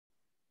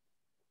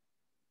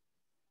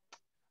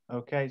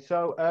Okay,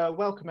 so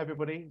welcome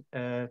everybody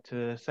to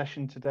the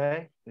session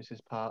today. This is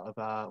part of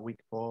our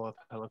week 4 of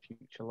Hello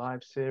Future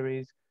Live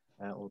series,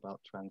 all about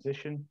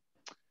transition.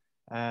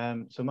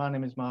 So my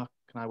name is Mark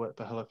and I work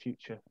for Hello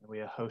Future and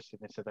we are hosting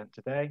this event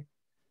today.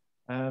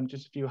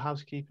 Just a few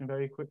housekeeping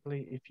very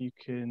quickly. If you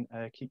can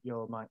keep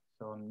your mics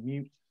on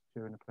mute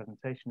during the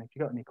presentation. If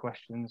you've got any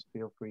questions,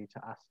 feel free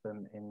to ask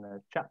them in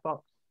the chat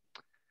box.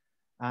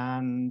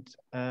 And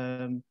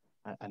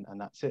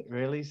that's it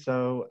really.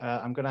 So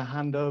I'm going to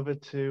hand over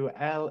to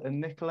Elle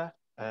and Nichola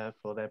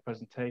for their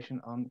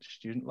presentation on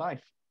student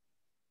life.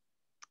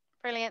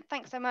 Brilliant,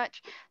 thanks so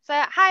much. So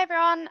hi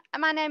everyone,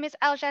 my name is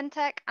Elle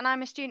Zientek and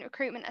I'm a student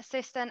recruitment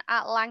assistant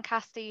at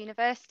Lancaster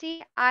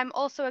University. I'm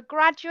also a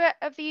graduate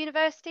of the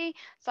university,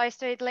 so I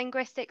studied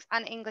linguistics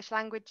and English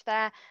language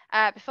there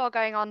before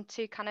going on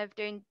to kind of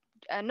doing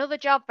another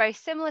job very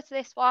similar to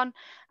this one,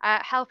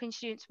 helping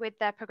students with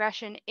their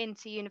progression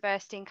into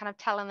university and kind of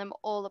telling them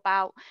all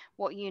about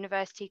what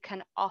university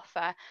can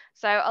offer.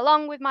 So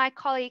along with my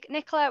colleague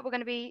Nichola, we're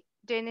going to be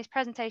doing this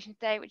presentation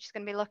today, which is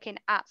going to be looking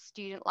at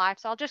student life.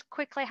 So I'll just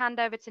quickly hand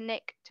over to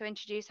Nick to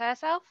introduce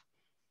herself.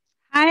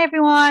 Hi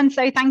everyone,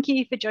 so thank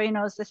you for joining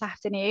us this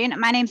afternoon.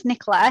 My name's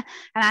Nichola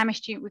and I'm a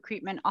student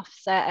recruitment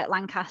officer at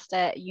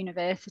Lancaster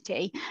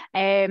University.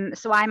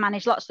 So I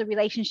manage lots of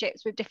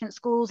relationships with different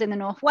schools in the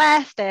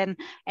Northwest, and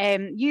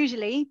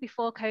usually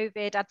before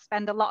COVID I'd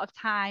spend a lot of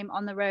time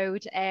on the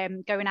road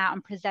going out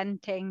and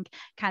presenting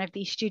kind of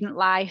these student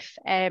life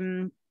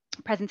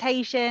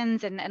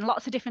presentations and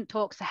lots of different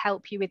talks to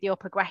help you with your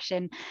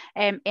progression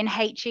in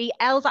HE.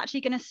 Elle's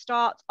actually going to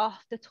start off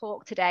the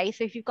talk today,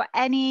 so if you've got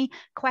any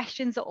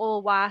questions at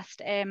all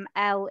whilst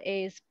Elle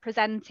is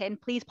presenting,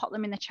 please pop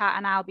them in the chat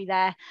and I'll be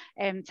there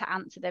to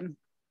answer them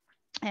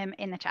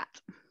in the chat.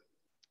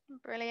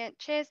 Brilliant,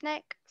 cheers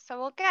Nick. So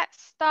we'll get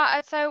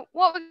started. So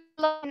what we're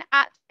looking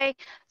at today,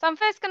 so I'm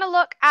first going to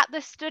look at the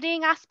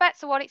studying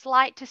aspect, so what it's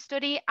like to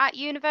study at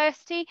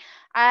university,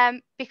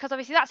 because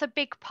obviously that's a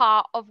big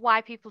part of why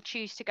people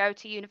choose to go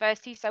to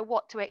university, so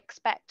what to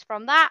expect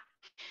from that.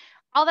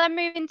 I'll then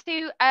move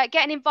into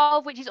getting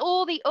involved, which is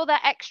all the other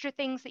extra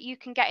things that you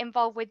can get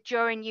involved with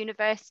during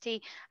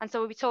university. And so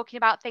we'll be talking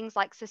about things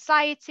like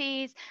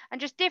societies and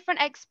just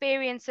different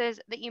experiences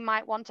that you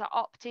might want to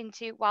opt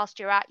into whilst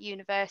you're at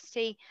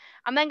university.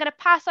 I'm then going to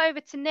pass over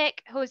to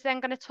Nick, who is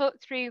then going to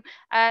talk through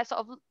sort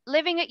of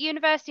living at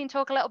university and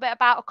talk a little bit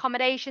about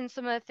accommodation,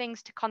 some of the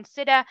things to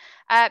consider,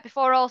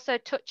 before also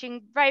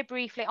touching very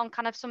briefly on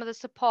kind of some of the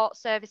support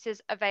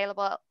services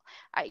available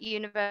at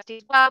university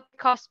as well,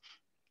 because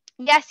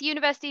yes,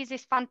 university is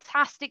this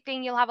fantastic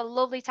thing. You'll have a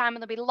lovely time and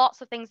there'll be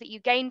lots of things that you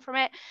gain from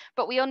it.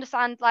 But we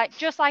understand, like,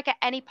 just like at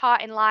any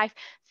part in life,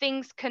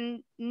 things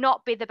can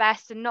not be the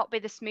best and not be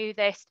the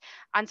smoothest.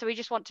 And so we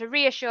just want to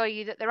reassure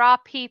you that there are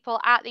people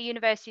at the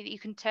university that you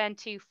can turn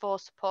to for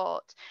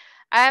support.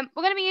 We're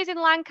going to be using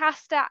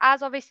Lancaster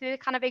as obviously the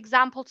kind of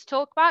example to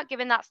talk about,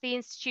 given that's the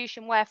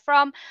institution we're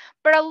from.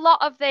 But a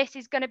lot of this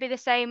is going to be the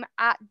same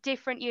at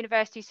different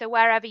universities. So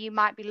wherever you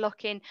might be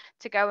looking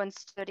to go and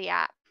study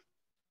at.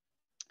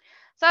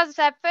 So as I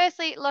said,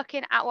 firstly,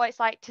 looking at what it's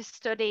like to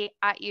study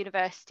at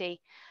university.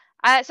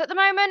 So at the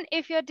moment,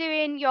 if you're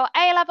doing your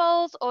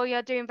A-levels or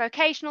you're doing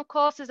vocational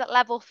courses at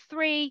level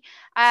 3,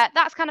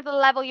 that's kind of the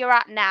level you're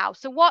at now.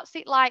 So what's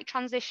it like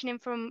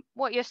transitioning from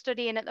what you're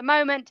studying at the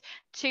moment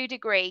to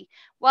degree?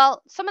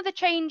 Well, some of the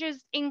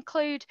changes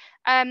include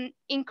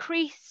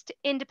increased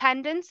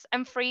independence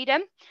and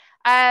freedom.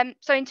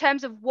 So in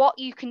terms of what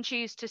you can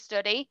choose to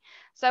study.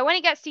 So when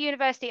it gets to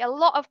university, a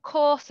lot of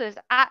courses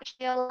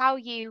actually allow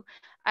you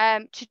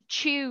to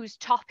choose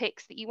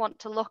topics that you want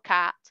to look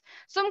at.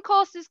 Some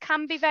courses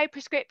can be very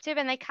prescriptive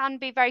and they can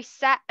be very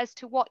set as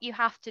to what you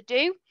have to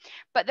do,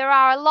 but there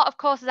are a lot of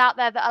courses out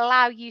there that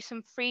allow you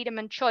some freedom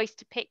and choice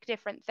to pick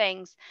different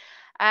things.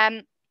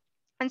 And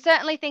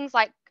certainly things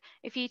like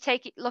if you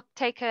take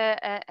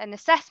an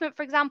assessment,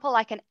 for example,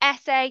 like an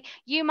essay,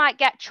 you might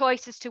get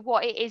choice as to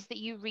what it is that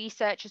you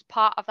research as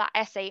part of that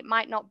essay. It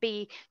might not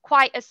be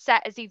quite as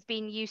set as you've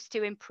been used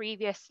to in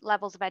previous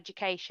levels of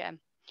education.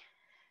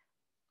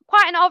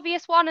 Quite an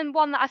obvious one, and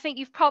one that I think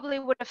you probably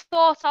would have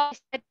thought of,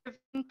 is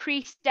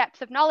increased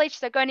depth of knowledge,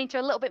 so going into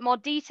a little bit more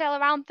detail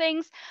around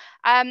things.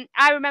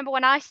 I remember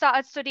when I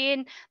started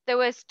studying, there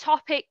was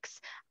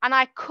topics and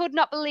I could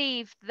not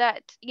believe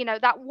that, you know,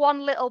 that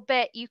one little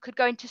bit you could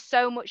go into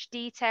so much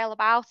detail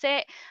about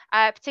it.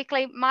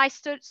 Particularly my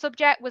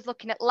subject was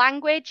looking at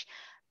language.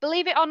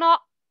 Believe it or not,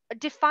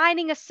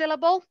 defining a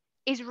syllable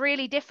is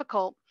really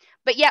difficult,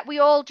 but yet we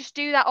all just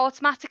do that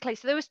automatically.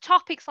 So there was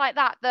topics like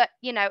that,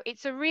 you know,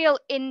 it's a real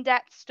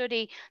in-depth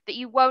study that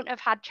you won't have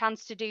had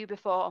chance to do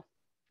before.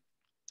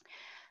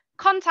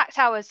 Contact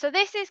hours. So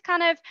this is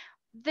kind of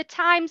the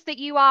times that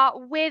you are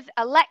with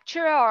a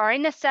lecturer or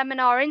in a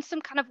seminar or in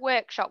some kind of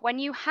workshop when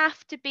you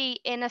have to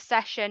be in a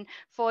session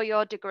for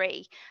your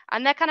degree,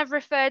 and they're kind of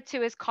referred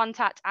to as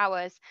contact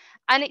hours,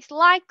 and it's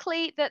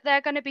likely that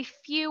they're going to be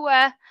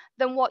fewer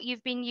than what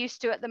you've been used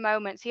to at the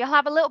moment, so you'll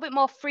have a little bit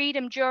more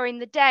freedom during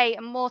the day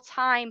and more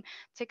time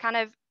to kind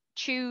of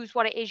choose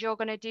what it is you're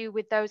going to do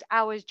with those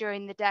hours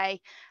during the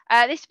day.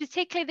 This is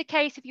particularly the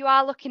case if you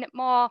are looking at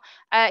more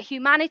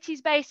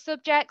humanities-based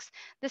subjects.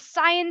 The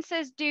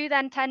sciences do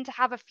then tend to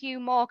have a few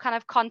more kind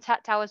of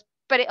contact hours,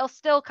 but it'll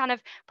still kind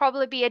of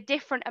probably be a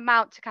different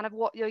amount to kind of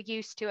what you're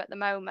used to at the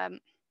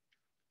moment.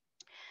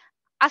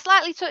 I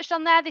slightly touched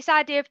on there this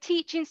idea of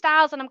teaching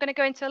styles, and I'm going to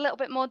go into a little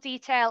bit more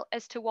detail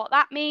as to what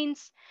that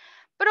means.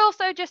 But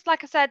also, just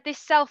like I said, this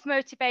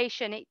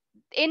self-motivation,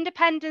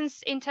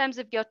 independence in terms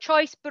of your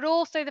choice, but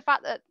also the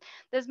fact that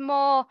there's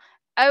more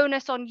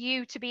onus on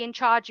you to be in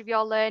charge of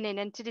your learning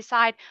and to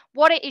decide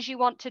what it is you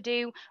want to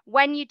do,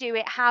 when you do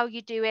it, how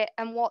you do it,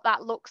 and what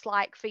that looks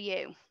like for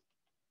you.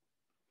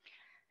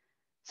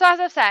 So as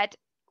I've said,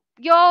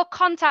 your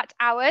contact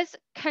hours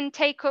can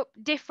take up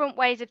different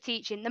ways of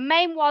teaching. The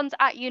main ones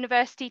at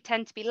university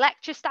tend to be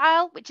lecture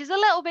style, which is a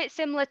little bit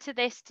similar to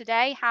this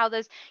today, how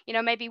there's,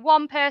 maybe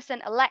one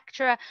person, a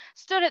lecturer,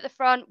 stood at the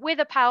front with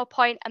a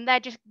PowerPoint, and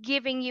they're just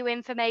giving you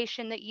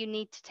information that you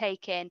need to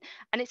take in.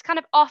 And it's kind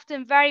of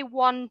often very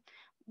one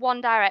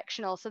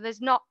directional, so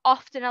there's not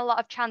often a lot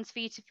of chance for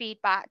you to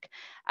feedback.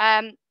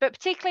 But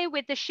particularly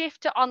with the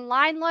shift to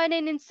online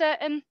learning in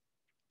certain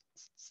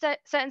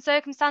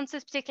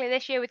circumstances, particularly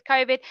this year with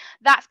COVID,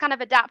 that's kind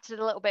of adapted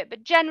a little bit,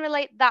 but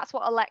generally that's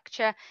what a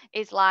lecture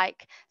is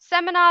like.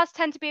 Seminars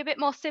tend to be a bit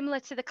more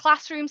similar to the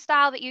classroom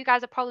style that you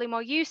guys are probably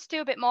more used to,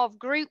 a bit more of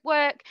group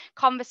work,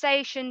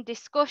 conversation,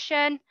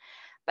 discussion.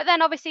 But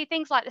then obviously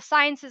things like the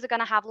sciences are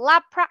going to have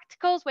lab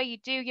practicals where you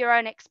do your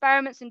own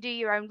experiments and do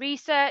your own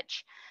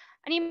research.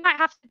 And you might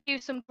have to do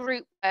some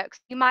group work.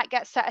 You might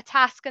get set a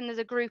task and there's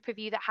a group of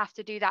you that have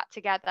to do that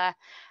together.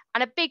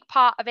 And a big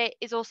part of it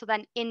is also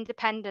then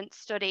independent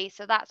study.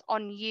 So that's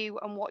on you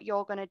and what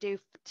you're going to do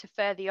to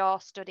further your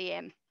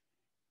studying.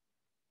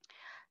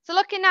 So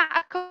looking at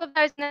a couple of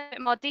those in a bit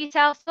more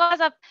detail, so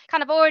as I've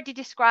kind of already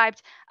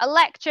described, a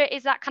lecture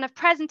is that kind of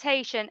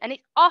presentation, and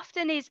it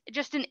often is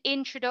just an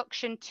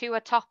introduction to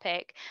a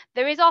topic.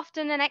 There is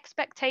often an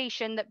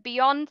expectation that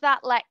beyond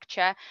that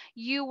lecture,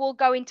 you will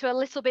go into a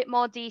little bit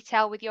more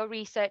detail with your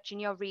research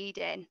and your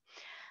reading.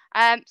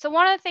 So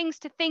one of the things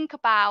to think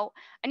about,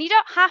 and you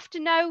don't have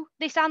to know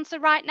this answer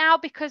right now,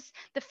 because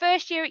the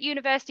first year at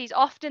university is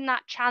often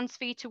that chance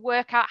for you to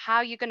work out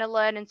how you're going to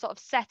learn and sort of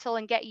settle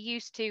and get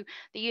used to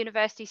the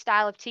university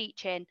style of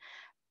teaching.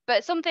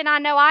 But something I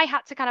know I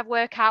had to kind of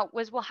work out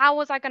was, well, how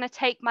was I going to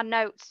take my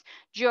notes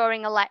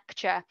during a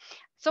lecture?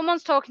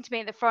 Someone's talking to me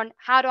at the front,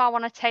 how do I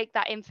want to take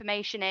that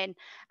information in?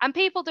 And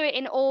people do it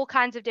in all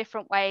kinds of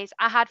different ways.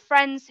 I had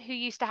friends who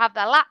used to have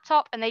their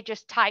laptop and they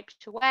just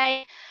typed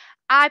away.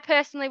 I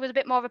personally was a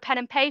bit more of a pen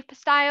and paper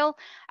style,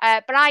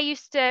 but I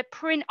used to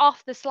print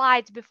off the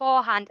slides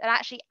beforehand and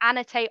actually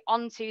annotate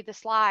onto the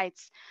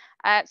slides.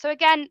 So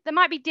again, there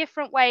might be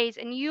different ways,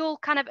 and you'll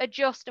kind of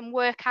adjust and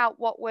work out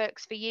what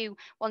works for you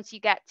once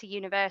you get to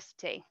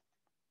university.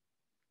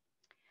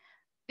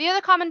 The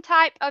other common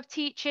type of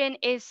teaching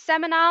is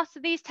seminars.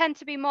 So these tend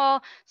to be more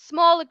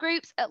smaller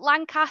groups. At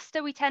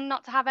Lancaster, we tend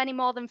not to have any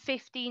more than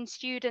 15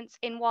 students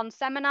in one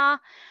seminar.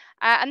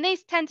 And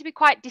these tend to be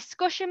quite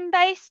discussion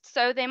based.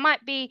 So they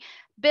might be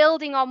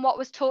building on what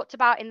was talked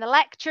about in the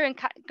lecture and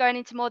going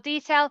into more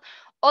detail,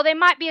 or they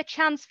might be a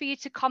chance for you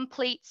to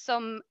complete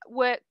some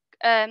work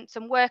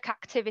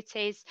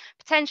activities,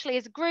 potentially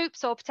as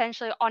groups or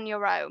potentially on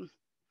your own.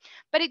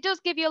 But it does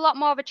give you a lot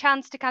more of a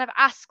chance to kind of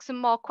ask some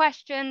more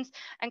questions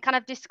and kind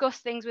of discuss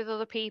things with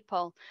other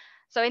people.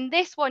 So in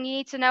this one, you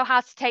need to know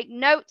how to take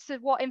notes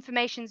of what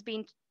information's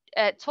been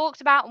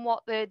talked about and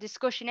what the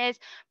discussion is,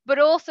 but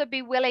also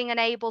be willing and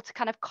able to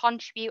kind of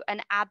contribute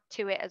and add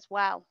to it as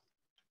well.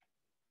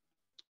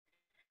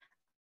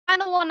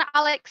 Final one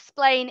I'll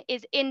explain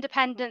is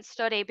independent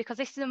study, because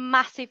this is a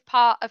massive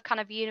part of kind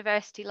of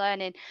university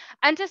learning.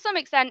 And to some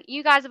extent,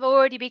 you guys have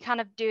already been kind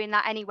of doing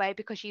that anyway,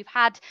 because you've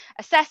had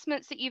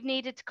assessments that you've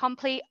needed to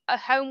complete, a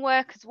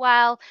homework as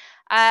well.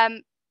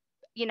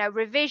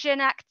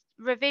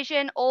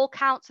 Revision all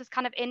counts as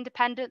kind of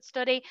independent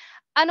study.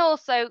 And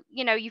also,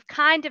 you've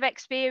kind of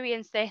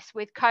experienced this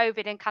with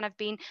COVID and kind of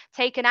been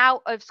taken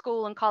out of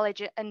school and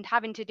college and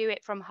having to do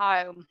it from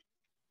home.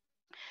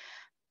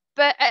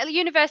 But at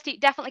university,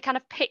 it definitely kind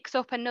of picks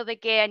up another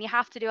gear, and you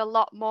have to do a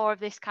lot more of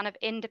this kind of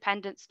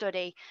independent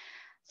study.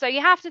 So you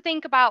have to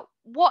think about,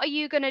 what are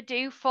you going to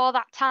do for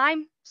that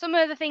time? Some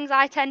of the things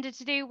I tended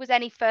to do was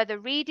any further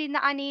reading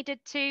that I needed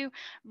to,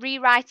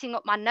 rewriting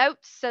up my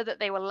notes so that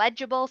they were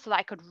legible so that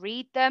I could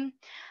read them,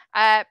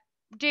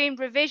 doing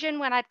revision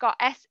when I'd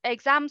got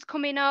exams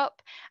coming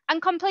up,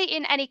 and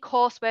completing any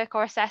coursework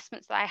or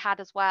assessments that I had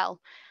as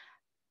well.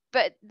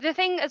 But the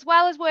thing, as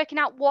well as working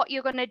out what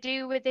you're going to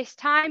do with this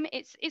time,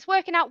 it's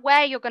working out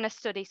where you're going to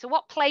study. So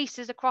what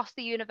places across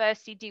the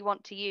university do you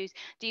want to use?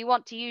 Do you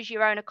want to use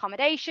your own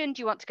accommodation?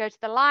 Do you want to go to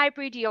the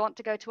library? Do you want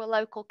to go to a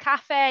local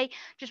cafe?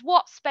 Just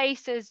what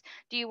spaces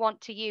do you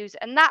want to use?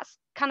 And that's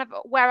kind of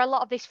where a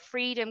lot of this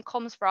freedom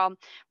comes from.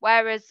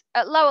 Whereas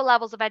at lower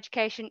levels of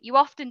education, you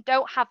often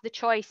don't have the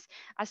choice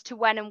as to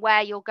when and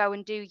where you'll go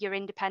and do your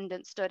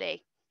independent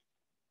study.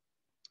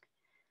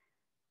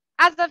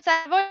 As I've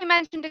said, I've already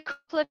mentioned a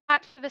couple of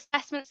types of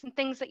assessments and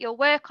things that you'll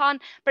work on,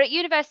 but at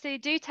university they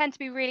do tend to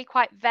be really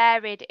quite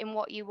varied in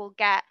what you will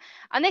get.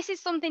 And this is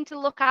something to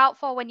look out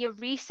for when you're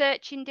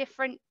researching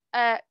different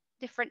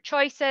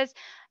choices.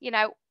 You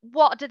know,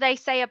 what do they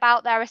say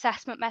about their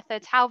assessment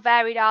methods? How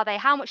varied are they?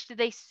 How much do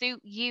they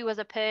suit you as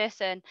a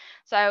person?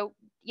 So,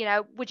 you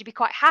know, would you be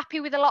quite happy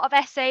with a lot of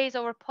essays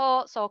or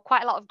reports or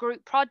quite a lot of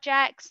group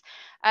projects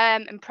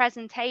and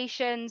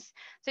presentations?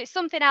 So it's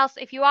something else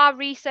if you are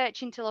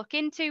researching to look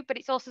into, but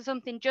it's also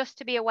something just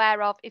to be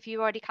aware of if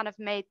you've already kind of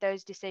made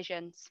those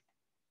decisions.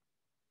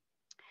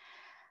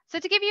 So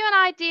to give you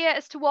an idea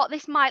as to what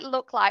this might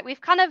look like,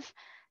 we've kind of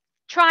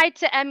tried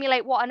to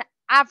emulate what an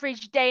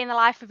average day in the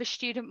life of a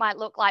student might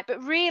look like,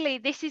 but really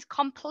this is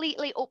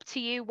completely up to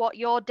you what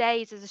your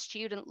days as a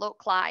student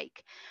look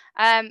like.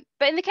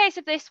 But in the case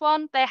of this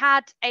one, they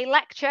had a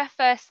lecture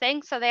first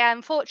thing, so they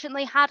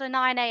unfortunately had a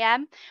 9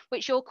 a.m,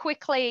 which you'll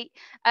quickly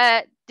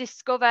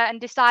discover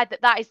and decide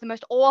that that is the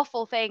most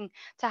awful thing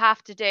to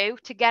have to do,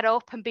 to get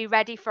up and be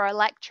ready for a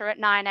lecture at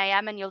 9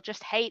 a.m, and you'll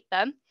just hate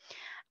them.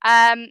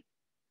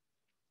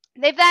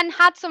 They've then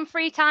had some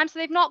free time, so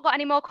they've not got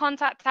any more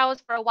contact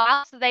hours for a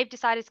while, so they've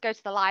decided to go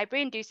to the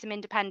library and do some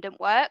independent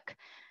work.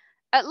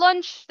 At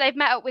lunch, they've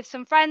met up with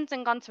some friends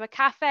and gone to a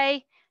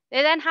cafe.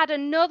 They then had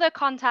another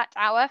contact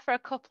hour for a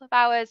couple of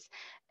hours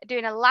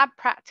doing a lab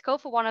practical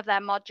for one of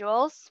their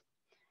modules.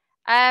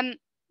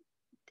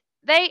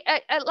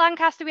 At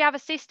Lancaster, we have a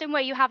system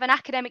where you have an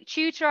academic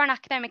tutor or an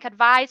academic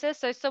advisor,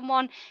 so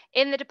someone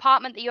in the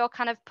department that you're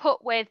kind of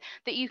put with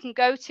that you can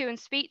go to and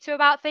speak to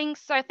about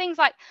things. So things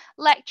like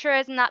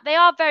lecturers and that, they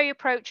are very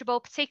approachable,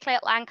 particularly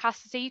at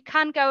Lancaster, so you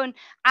can go and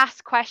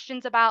ask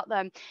questions about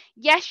them.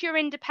 Yes, you're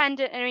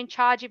independent and in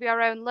charge of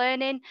your own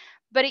learning,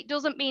 but it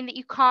doesn't mean that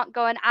you can't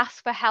go and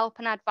ask for help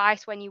and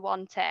advice when you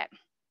want it.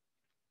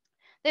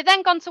 They've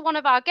then gone to one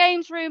of our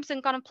games rooms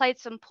and gone and played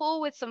some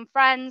pool with some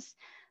friends.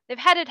 They've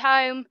headed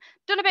home,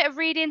 done a bit of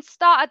reading,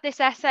 started this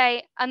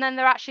essay, and then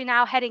they're actually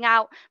now heading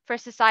out for a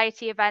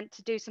society event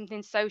to do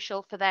something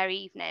social for their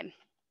evening.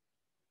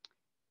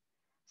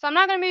 So I'm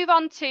now going to move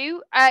on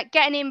to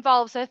getting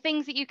involved, so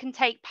things that you can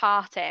take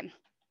part in,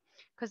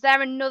 because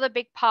they're another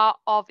big part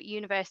of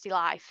university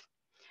life.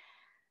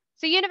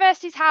 So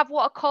universities have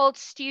what are called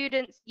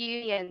students'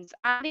 unions,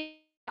 and they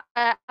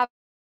have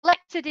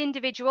elected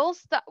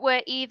individuals that were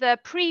either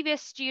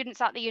previous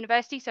students at the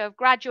university, so have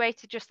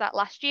graduated just that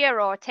last year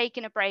or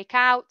taking a break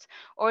out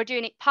or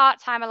doing it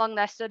part-time along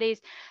their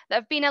studies, that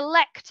have been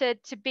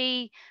elected to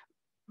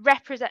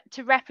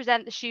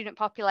represent the student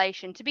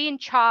population, to be in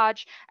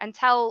charge and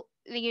tell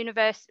the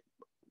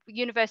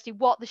university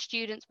what the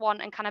students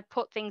want and kind of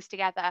put things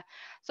together.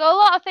 So a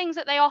lot of things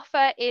that they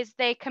offer is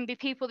they can be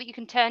people that you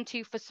can turn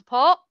to for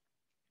support.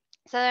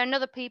 So there are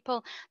other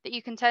people that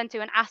you can turn to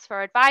and ask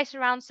for advice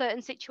around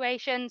certain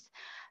situations.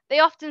 They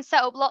often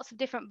set up lots of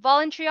different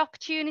voluntary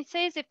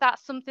opportunities if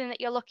that's something that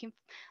you're looking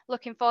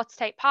for to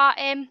take part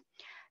in.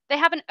 They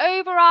have an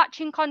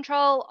overarching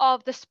control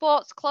of the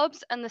sports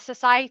clubs and the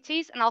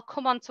societies, and I'll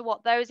come on to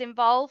what those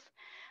involve.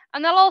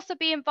 And they'll also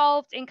be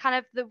involved in kind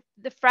of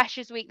the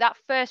Freshers Week, that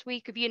first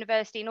week of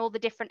university, and all the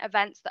different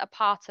events that are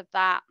part of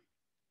that.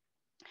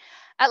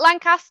 At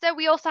Lancaster,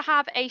 we also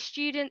have a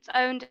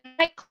student-owned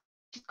nightclub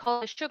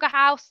called the Sugar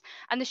House,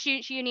 and the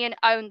Students' Union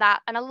own that,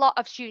 and a lot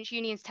of students'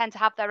 unions tend to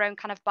have their own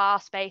kind of bar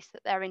space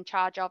that they're in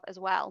charge of as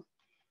well.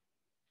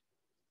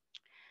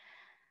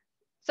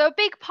 So a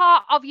big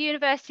part of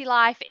university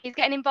life is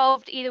getting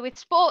involved either with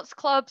sports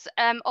clubs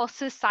or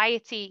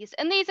societies.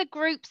 And these are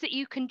groups that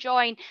you can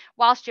join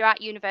whilst you're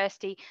at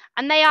university.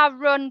 And they are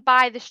run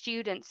by the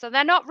students. So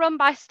they're not run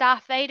by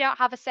staff. They don't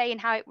have a say in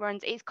how it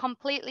runs. It's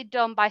completely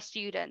done by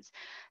students.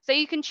 So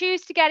you can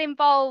choose to get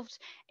involved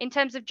in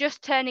terms of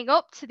just turning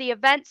up to the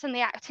events and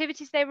the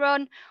activities they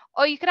run,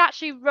 or you could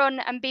actually run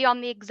and be on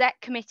the exec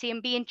committee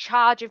and be in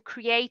charge of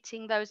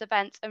creating those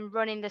events and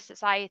running the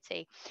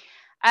society.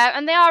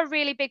 And they are a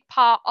really big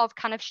part of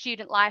kind of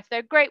student life. They're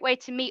a great way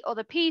to meet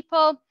other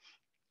people,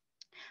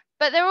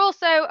 but they're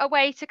also a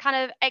way to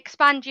kind of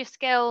expand your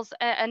skills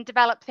and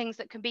develop things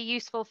that can be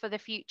useful for the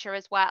future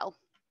as well.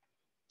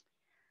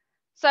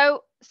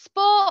 So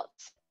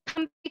sports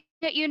can be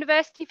at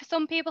university for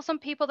some people. Some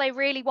people, they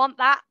really want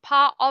that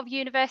part of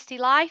university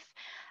life.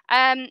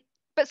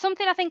 But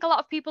something I think a lot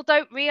of people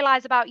don't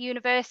realize about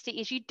university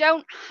is you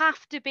don't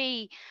have to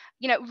be,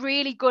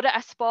 really good at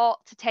a sport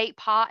to take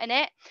part in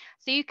it.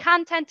 So you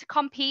can tend to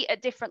compete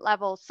at different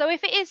levels. So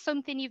if it is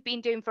something you've been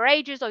doing for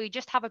ages, or you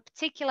just have a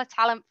particular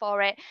talent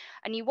for it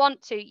and you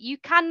want to, you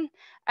can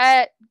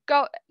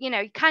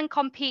you can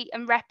compete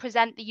and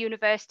represent the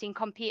university and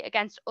compete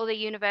against other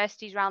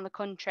universities around the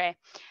country.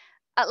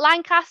 At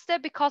Lancaster,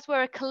 because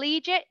we're a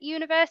collegiate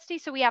university,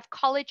 so we have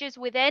colleges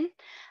within,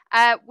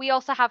 we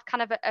also have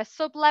kind of a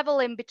sub-level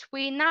in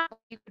between that.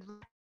 You could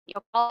represent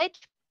your college.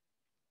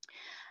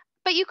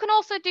 But you can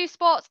also do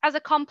sports as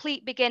a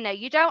complete beginner.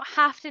 You don't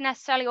have to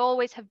necessarily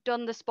always have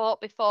done the sport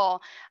before.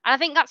 And I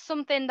think that's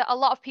something that a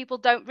lot of people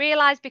don't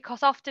realize,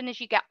 because often as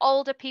you get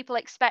older, people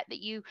expect that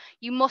you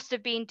must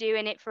have been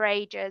doing it for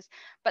ages.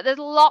 But there's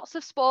lots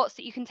of sports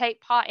that you can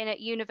take part in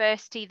at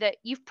university that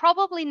you've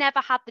probably never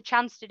had the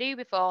chance to do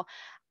before.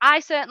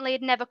 I certainly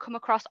had never come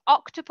across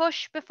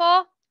octopus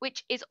before,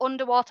 which is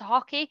underwater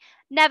hockey.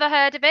 Never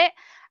heard of it.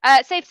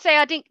 Safe to say,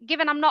 I didn't,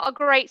 given I'm not a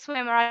great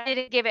swimmer, I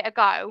didn't give it a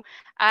go.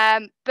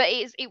 But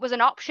it was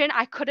an option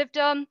I could have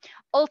done.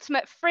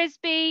 Ultimate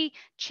frisbee,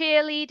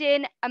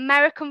 cheerleading,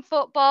 American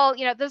football.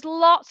 You know, there's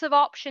lots of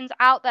options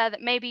out there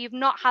that maybe you've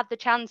not had the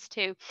chance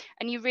to,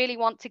 and you really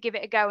want to give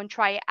it a go and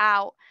try it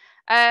out.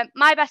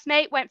 My best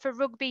mate went for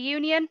rugby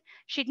union.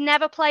 She'd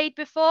never played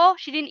before.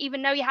 She didn't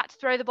even know you had to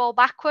throw the ball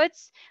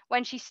backwards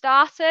when she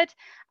started.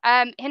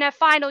 In her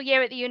final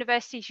year at the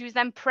university, she was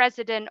then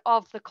president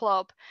of the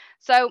club.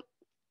 So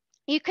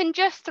you can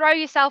just throw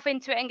yourself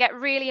into it and get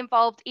really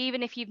involved,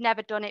 even if you've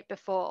never done it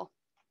before.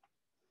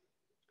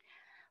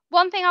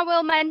 One thing I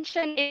will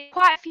mention is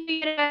quite a few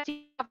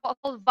universities have what are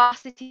called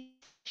varsity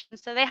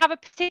sections. So they have a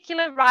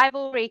particular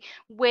rivalry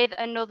with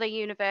another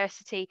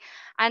university.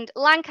 And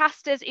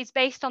Lancaster's is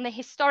based on the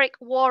historic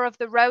War of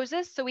the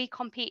Roses. So we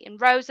compete in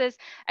roses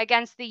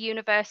against the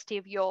University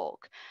of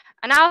York.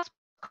 And our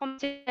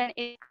competition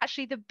is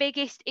actually the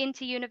biggest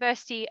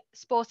inter-university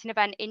sporting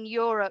event in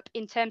Europe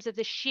in terms of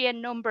the sheer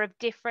number of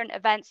different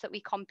events that we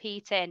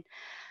compete in.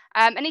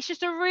 And it's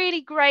just a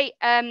really great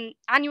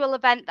annual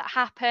event that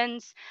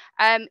happens.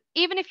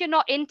 Even if you're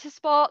not into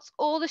sports,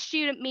 all the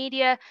student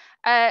media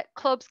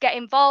clubs get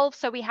involved.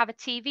 So we have a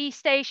TV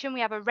station,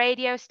 we have a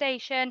radio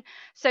station,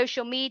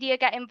 social media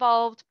get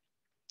involved.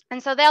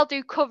 And so they'll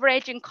do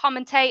coverage and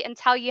commentate and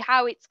tell you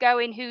how it's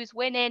going, who's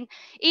winning,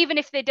 even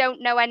if they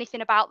don't know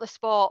anything about the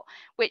sport,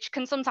 which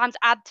can sometimes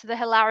add to the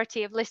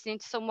hilarity of listening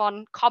to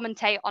someone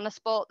commentate on a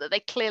sport that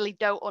they clearly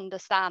don't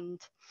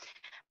understand.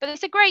 But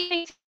it's a great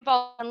thing to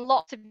involve, and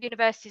lots of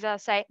universities,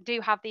 as I say,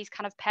 do have these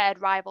kind of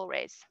paired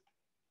rivalries.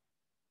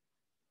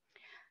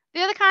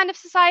 The other kind of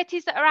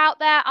societies that are out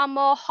there are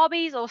more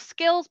hobbies or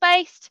skills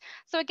based.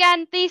 So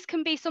again, these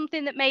can be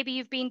something that maybe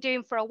you've been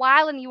doing for a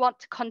while and you want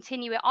to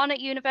continue it on at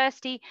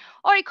university,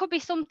 or it could be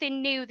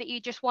something new that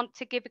you just want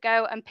to give a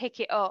go and pick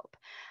it up.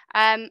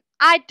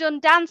 I'd done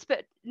dance,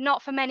 but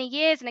not for many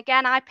years. And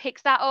again, I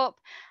picked that up.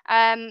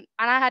 And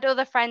I had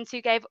other friends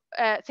who gave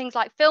things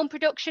like film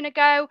production a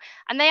go,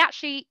 and they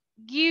actually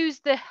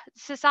used the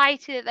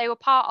society that they were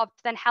part of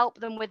to then help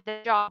them with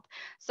the job.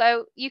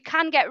 So you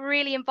can get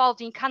really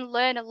involved and you can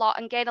learn a lot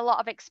and gain a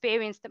lot of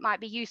experience that might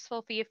be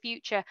useful for your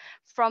future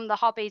from the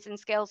hobbies and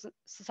skills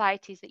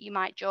societies that you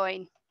might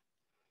join.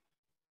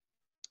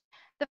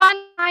 The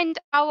final kind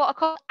are what are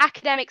called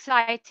academic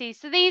societies.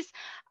 So these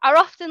are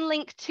often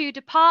linked to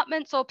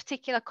departments or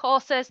particular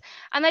courses,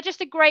 and they're just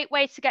a great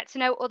way to get to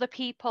know other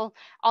people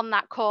on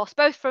that course,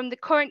 both from the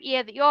current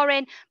year that you're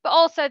in, but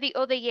also the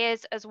other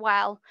years as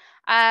well.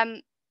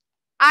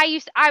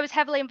 I was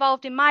heavily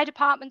involved in my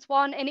department's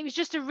one, and it was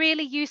just a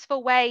really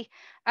useful way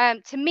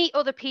to meet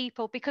other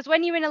people, because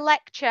when you're in a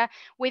lecture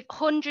with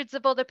hundreds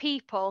of other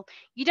people,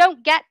 you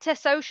don't get to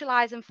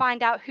socialize and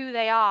find out who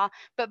they are,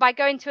 but by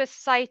going to a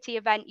society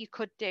event, you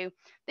could do.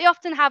 They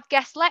often have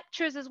guest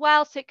lecturers as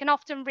well, so it can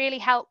often really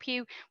help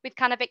you with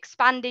kind of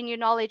expanding your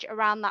knowledge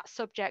around that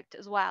subject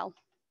as well.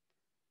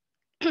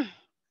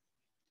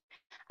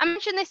 I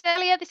mentioned this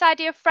earlier, this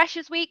idea of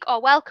Freshers Week, or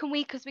Welcome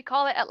Week as we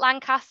call it at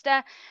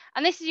Lancaster.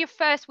 And this is your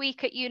first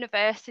week at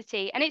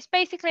university. And it's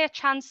basically a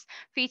chance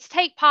for you to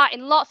take part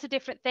in lots of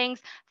different things,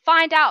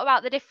 find out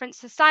about the different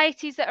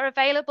societies that are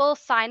available,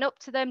 sign up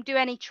to them, do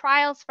any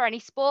trials for any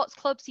sports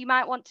clubs you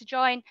might want to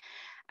join,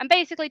 and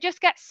basically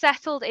just get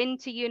settled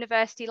into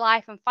university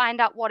life and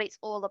find out what it's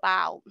all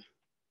about.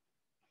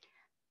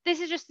 This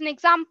is just an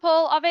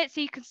example of it. So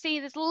you can see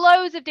there's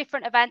loads of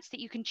different events that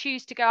you can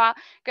choose to go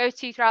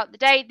to throughout the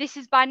day. This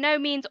is by no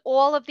means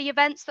all of the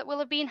events that will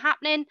have been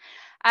happening,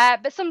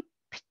 but some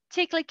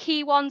particularly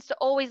key ones to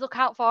always look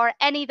out for are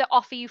any that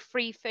offer you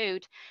free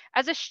food.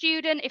 As a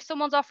student, if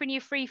someone's offering you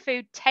free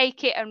food,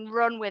 take it and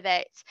run with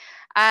it.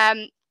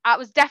 That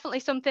was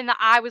definitely something that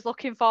I was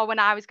looking for when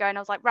I was going.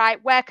 I was like,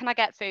 right, where can I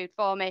get food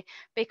for me?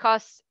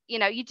 Because, you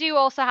know, you do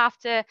also have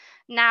to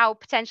now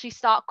potentially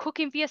start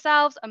cooking for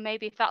yourselves. And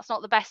maybe if that's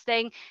not the best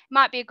thing, it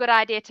might be a good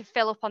idea to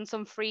fill up on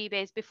some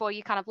freebies before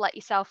you kind of let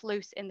yourself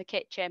loose in the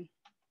kitchen.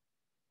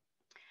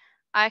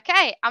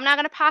 Okay, I'm now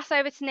going to pass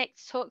over to Nick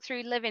to talk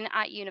through living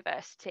at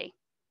university.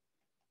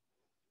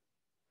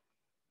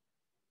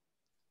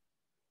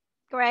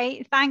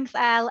 Great, thanks,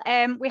 Elle.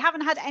 We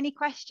haven't had any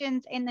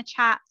questions in the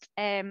chat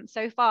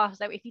so far,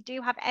 so if you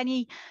do have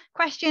any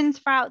questions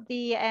throughout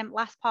the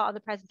last part of the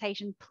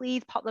presentation,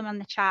 please pop them in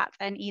the chat,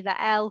 and either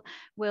Elle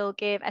will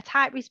give a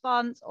typed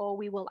response or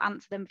we will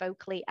answer them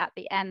vocally at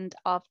the end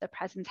of the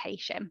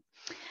presentation.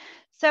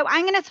 So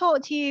I'm going to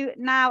talk to you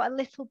now a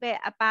little bit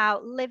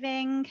about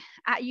living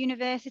at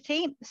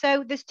university.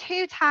 So there's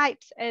two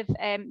types of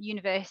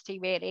university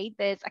really.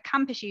 There's a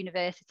campus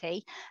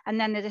university and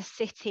then there's a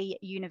city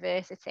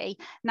university.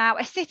 Now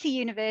a city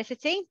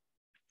university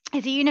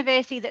is a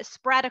university that's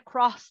spread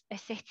across a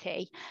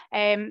city.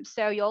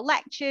 So your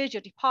lectures,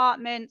 your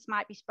departments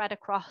might be spread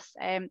across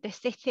the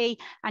city,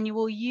 and you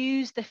will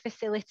use the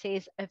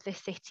facilities of the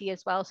city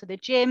as well. So the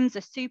gyms, the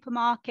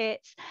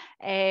supermarkets,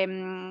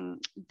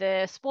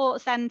 the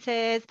sports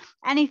centres,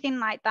 anything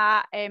like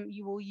that,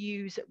 you will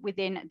use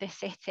within the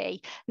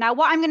city. Now,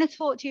 what I'm going to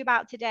talk to you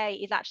about today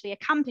is actually a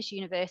campus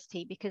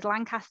university, because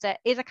Lancaster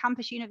is a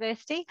campus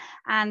university,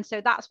 and so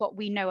that's what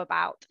we know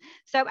about.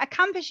 So a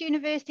campus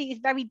university is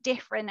very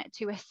different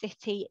to a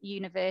city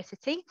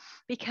university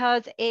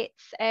because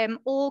it's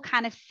all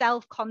kind of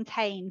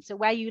self-contained. So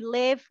where you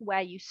live,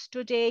 where you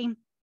study,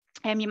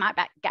 you might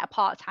get a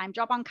part-time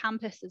job on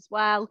campus as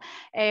well,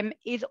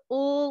 is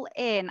all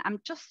in.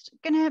 I'm just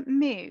going to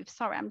move,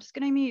 sorry, I'm just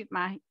going to move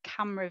my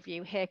camera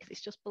view here because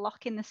it's just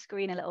blocking the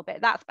screen a little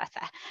bit. That's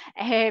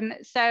better.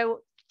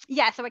 So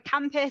at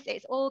campus,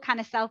 it's all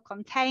kind of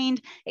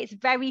self-contained. It's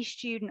very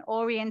student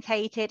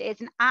orientated.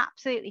 It's an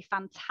absolutely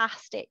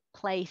fantastic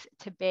place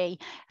to be,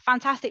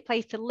 fantastic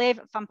place to live,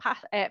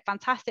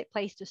 fantastic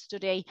place to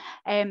study,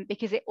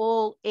 because it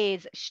all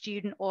is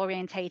student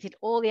orientated.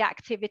 All the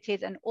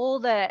activities and all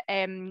the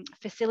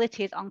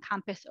facilities on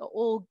campus are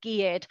all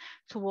geared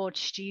towards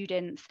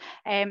students.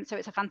 So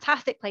it's a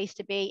fantastic place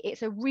to be.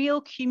 It's a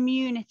real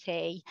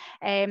community.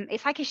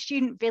 It's like a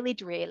student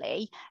village,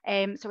 really.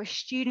 So a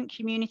student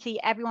community,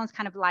 everyone's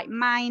kind of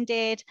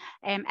like-minded,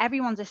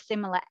 everyone's a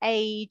similar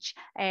age.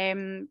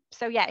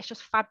 So yeah, it's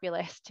just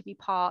fabulous to be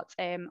part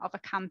of a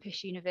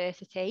campus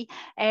university.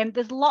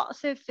 There's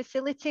lots of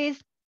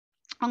facilities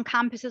on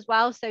campus as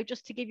well. So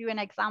just to give you an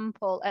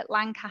example, at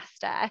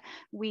Lancaster,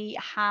 we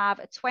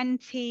have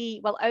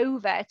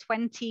over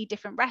 20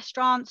 different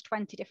restaurants,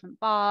 20 different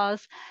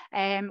bars.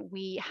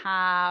 We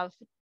have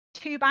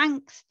 2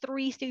 banks,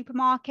 3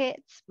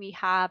 supermarkets, we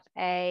have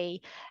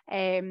a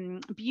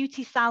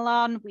beauty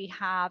salon, we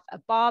have a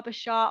barber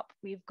shop,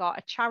 we've got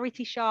a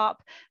charity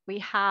shop, we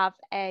have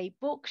a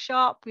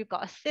bookshop, we've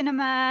got a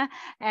cinema,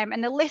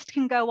 and the list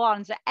can go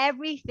on. So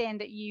everything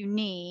that you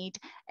need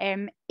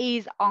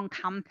is on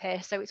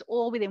campus. So it's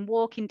all within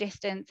walking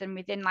distance and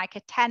within like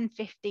a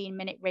 10-15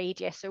 minute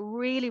radius. So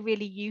really,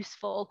 really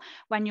useful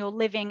when you're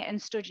living and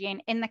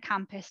studying in the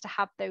campus to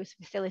have those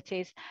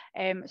facilities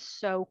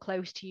so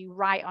close to you,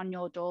 right on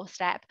your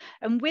doorstep.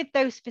 And with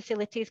those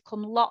facilities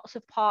come lots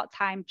of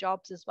part-time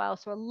jobs as well.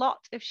 So a lot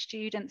of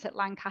students at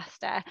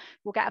Lancaster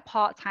will get a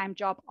part-time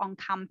job on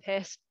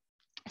campus.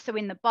 So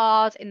in the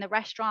bars, in the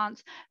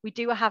restaurants, we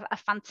do have a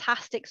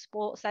fantastic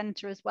sports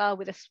centre as well,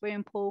 with a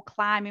swimming pool,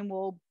 climbing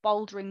wall,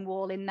 bouldering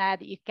wall in there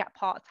that you get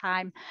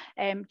part-time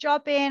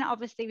job in.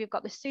 Obviously, we've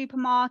got the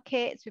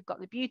supermarkets, we've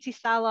got the beauty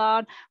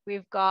salon,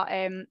 we've got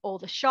all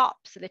the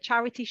shops, so the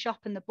charity shop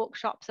and the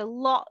bookshop. So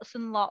lots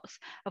and lots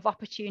of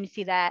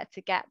opportunity there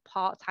to get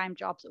part-time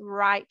jobs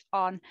right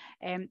on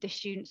the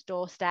student's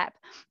doorstep.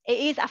 It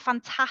is a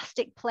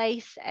fantastic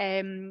place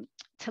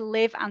to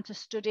live and to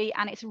study,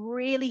 and it's a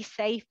really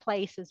safe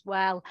place as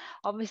well.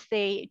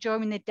 Obviously,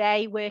 during the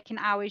day, working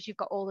hours, you've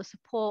got all the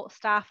support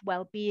staff,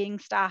 well-being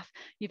staff,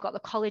 you've got the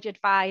college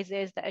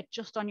advisors that are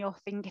just on your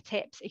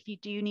fingertips if you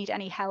do need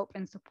any help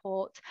and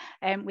support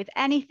with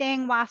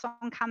anything whilst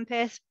on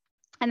campus.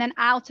 And then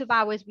out of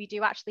hours, we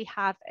do actually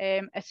have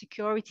a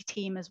security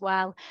team as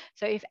well.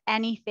 So if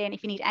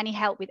you need any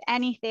help with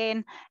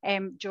anything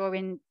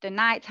during the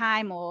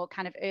nighttime or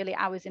kind of early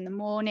hours in the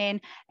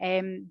morning,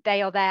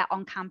 they are there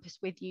on campus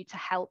with you to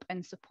help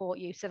and support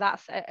you. So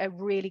that's a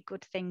really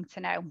good thing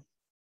to know.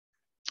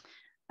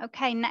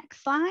 Okay,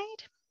 next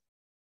slide.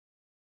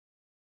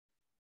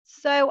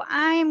 So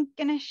I'm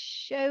going to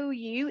show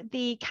you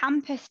the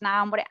campus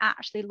now and what it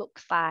actually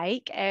looks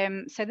like.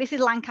 So this is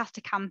Lancaster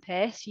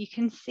campus. You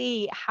can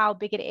see how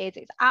big it is.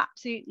 It's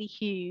absolutely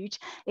huge.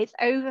 It's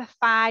over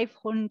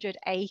 500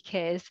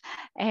 acres.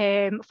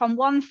 From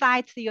one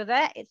side to the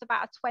other, it's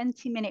about a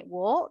 20-minute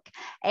walk.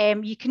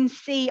 You can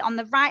see on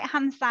the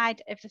right-hand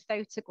side of the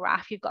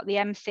photograph, you've got the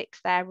M6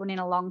 there running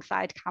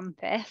alongside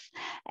campus.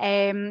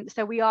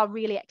 So we are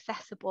really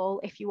accessible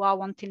if you are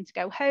wanting to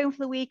go home for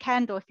the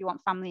weekend, or if you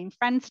want family and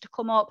friends to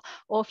come up,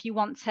 or if you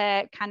want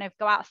to kind of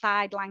go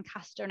outside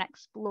Lancaster and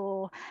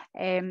explore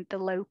the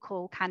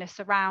local kind of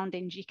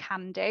surroundings, you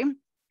can do.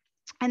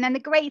 And then the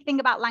great thing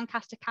about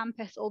Lancaster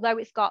campus, although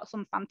it's got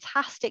some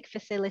fantastic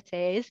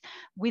facilities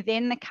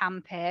within the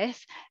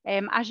campus,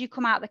 as you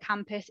come out the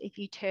campus, if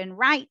you turn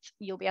right,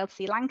 you'll be able to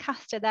see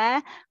Lancaster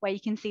there, where you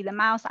can see the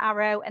mouse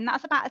arrow, and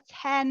that's about a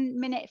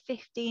 10-minute,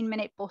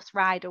 15-minute bus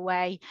ride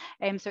away.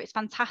 So it's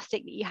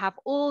fantastic that you have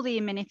all the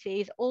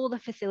amenities, all the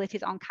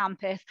facilities on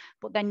campus,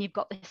 but then you've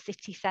got the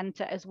city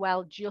centre as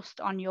well, just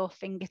on your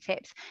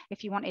fingertips,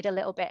 if you wanted a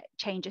little bit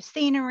change of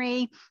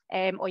scenery,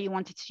 or you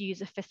wanted to use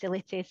the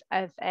facilities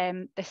of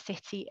the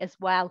city as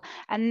well.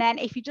 And then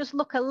if you just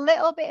look a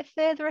little bit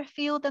further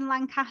afield than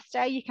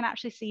Lancaster, you can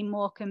actually see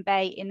Morecambe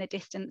Bay in the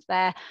distance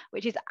there,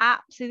 which is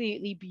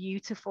absolutely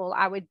beautiful.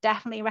 I would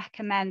definitely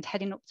recommend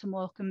heading up to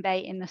Morecambe Bay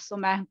in the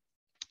summer,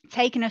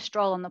 taking a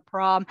stroll on the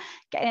prom,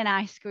 getting an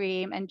ice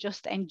cream and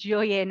just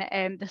enjoying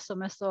the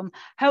summer sun.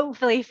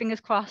 Hopefully, fingers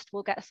crossed,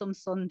 we'll get some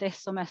sun this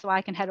summer so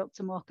I can head up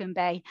to Morecambe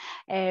Bay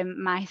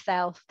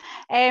myself.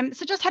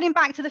 So just heading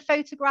back to the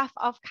photograph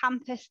of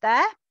campus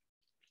there.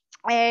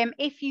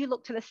 If you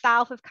look to the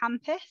south of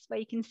campus, where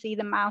you can see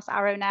the mouse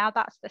arrow now,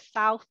 that's the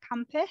south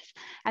campus.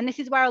 And this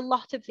is where a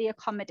lot of the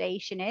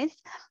accommodation is.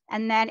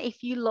 And then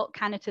if you look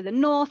kind of to the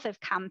north of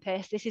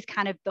campus, this is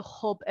kind of the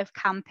hub of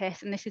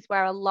campus. And this is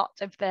where a lot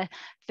of the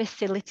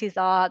facilities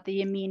are,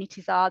 the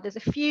amenities are. There's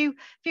a few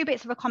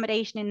bits of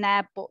accommodation in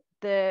there, but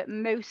the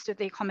most of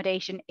the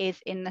accommodation is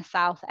in the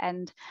south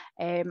end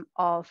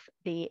of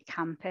the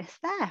campus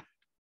there.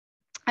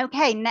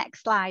 Okay,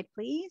 next slide,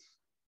 please.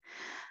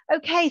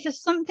 Okay, so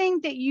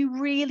something that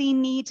you really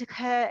need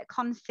to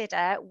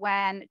consider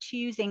when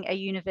choosing a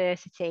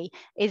university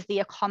is the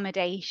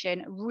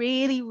accommodation.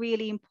 Really,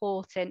 really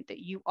important that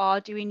you are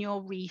doing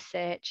your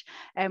research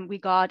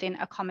regarding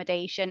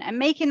accommodation and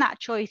making that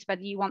choice,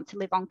 whether you want to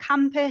live on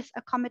campus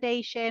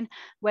accommodation,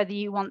 whether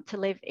you want to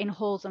live in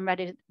halls and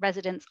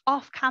residence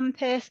off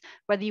campus,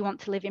 whether you want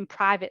to live in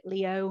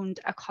privately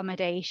owned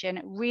accommodation.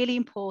 Really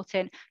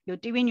important, you're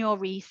doing your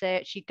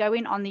research, you're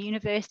going on the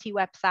university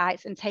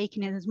websites and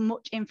taking in as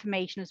much information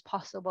as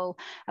possible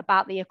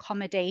about the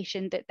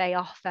accommodation that they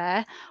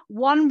offer.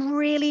 One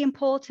really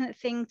important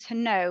thing to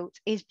note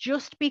is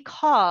just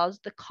because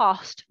the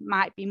cost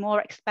might be more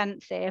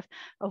expensive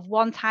of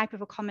one type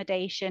of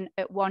accommodation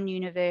at one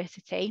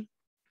university,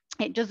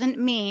 it doesn't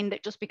mean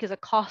that just because a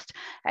cost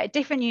at a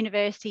different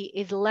university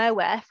is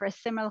lower for a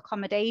similar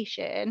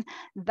accommodation,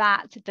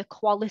 that the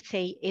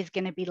quality is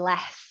going to be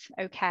less,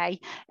 okay?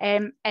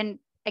 And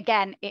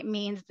again, it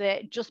means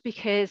that just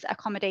because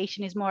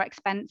accommodation is more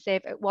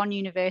expensive at one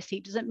university,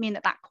 it doesn't mean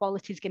that that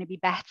quality is going to be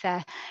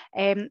better.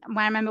 I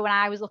remember when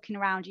I was looking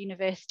around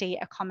university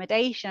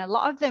accommodation, a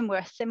lot of them were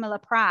a similar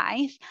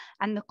price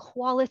and the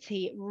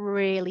quality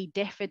really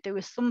differed. There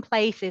were some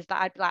places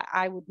that I'd be like,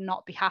 I would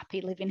not be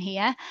happy living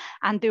here.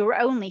 And they were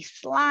only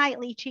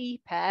slightly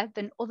cheaper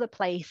than other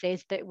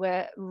places that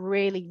were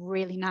really,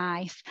 really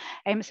nice.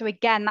 So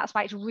again, that's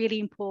why it's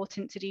really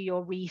important to do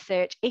your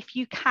research. If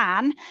you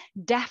can,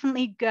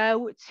 definitely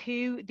go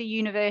to the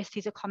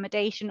university's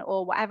accommodation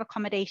or whatever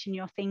accommodation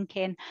you're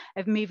thinking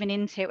of moving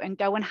into and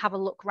go and have a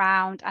look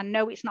round. I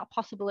know it's not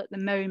possible at the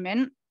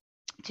moment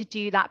to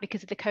do that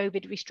because of the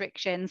COVID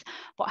restrictions,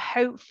 but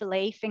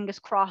hopefully, fingers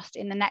crossed,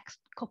 in the next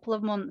couple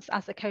of months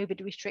as the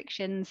COVID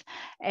restrictions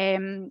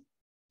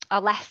are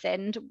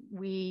lessened,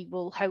 we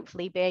will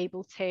hopefully be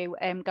able to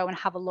go and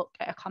have a look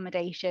at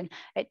accommodation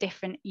at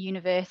different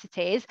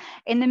universities.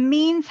 In the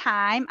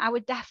meantime, I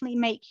would definitely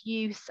make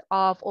use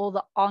of all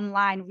the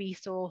online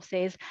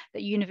resources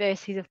that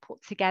universities have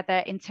put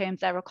together in terms of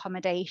their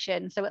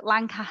accommodation. So at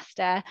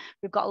Lancaster,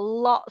 we've got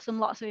lots and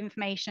lots of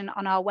information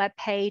on our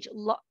webpage,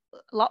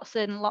 lots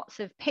and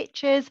lots of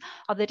pictures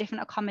of the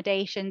different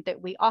accommodation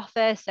that we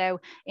offer. So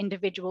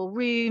individual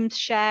rooms,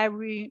 shared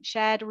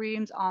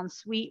rooms,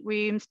 ensuite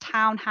rooms,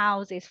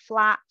 townhouses,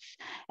 flats.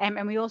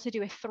 And we also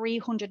do a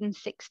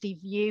 360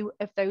 view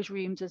of those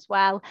rooms as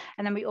well.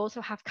 And then we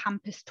also have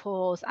campus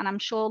tours. And I'm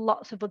sure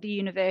lots of other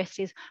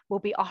universities will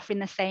be offering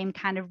the same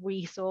kind of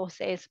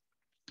resources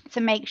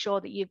to make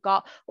sure that you've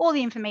got all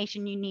the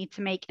information you need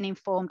to make an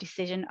informed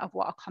decision of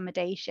what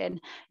accommodation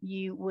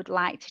you would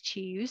like to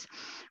choose.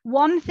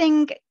 One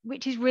thing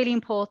which is really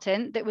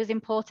important, that was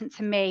important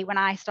to me when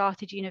I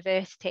started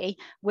university,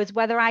 was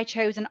whether I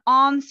chose an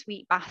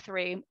ensuite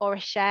bathroom or a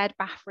shared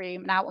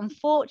bathroom. Now,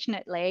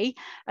 unfortunately,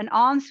 an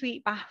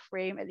ensuite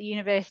bathroom at the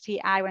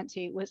university I went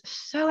to was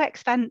so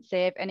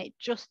expensive and it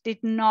just did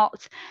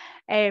not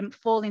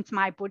fall into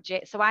my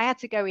budget. So I had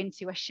to go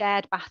into a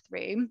shared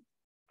bathroom.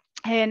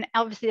 And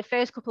obviously the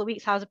first couple of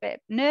weeks I was a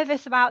bit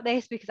nervous about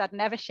this because I'd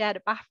never shared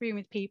a bathroom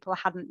with people I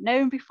hadn't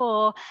known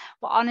before.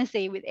 But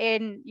honestly,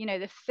 within, you know,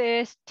 the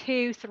first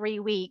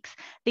 2-3 weeks,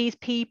 these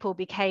people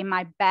became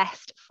my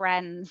best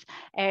friends.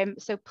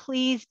 So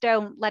please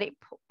don't let it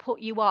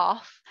put you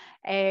off.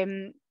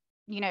 You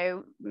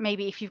know,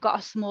 maybe if you've got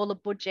a smaller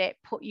budget,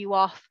 put you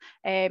off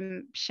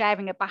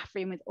sharing a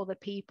bathroom with other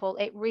people.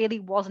 It really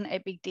wasn't a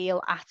big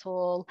deal at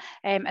all.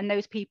 And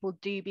those people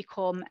do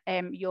become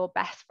your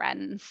best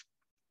friends.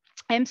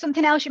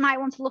 Something else you might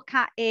want to look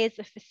at is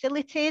the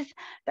facilities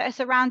that are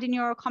surrounding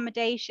your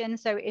accommodation.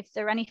 So if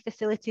there are any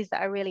facilities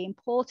that are really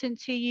important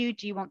to you,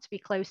 do you want to be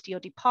close to your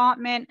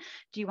department?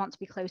 Do you want to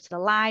be close to the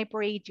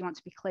library? Do you want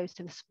to be close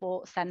to the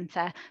sports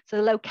centre? So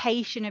the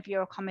location of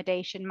your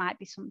accommodation might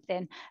be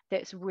something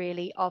that's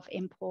really of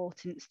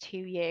importance to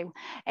you.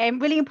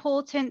 Really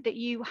important that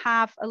you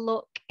have a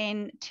look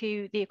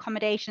into the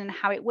accommodation and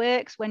how it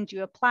works. When do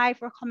you apply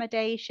for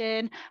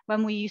accommodation?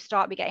 When will you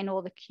start getting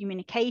all the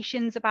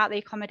communications about the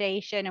accommodation?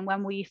 accommodation, and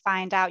when will you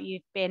find out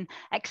you've been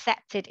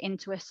accepted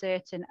into a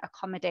certain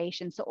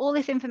accommodation. So all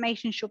this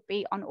information should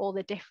be on all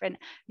the different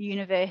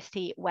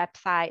university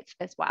websites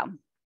as well.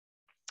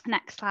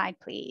 Next slide,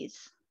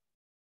 please.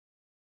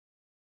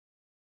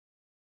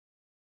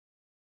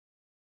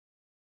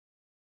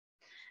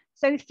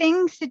 So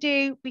things to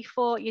do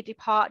before your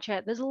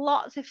departure. There's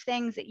lots of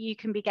things that you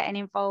can be getting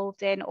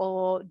involved in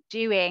or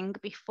doing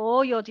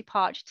before your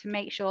departure to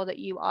make sure that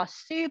you are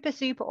super,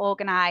 super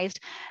organised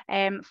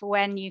for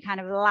when you kind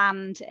of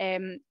land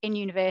in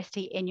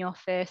university in your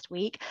first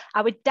week.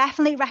 I would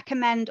definitely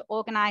recommend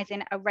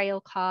organising a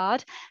rail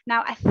card.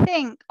 Now, I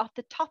think off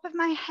the top of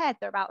my head,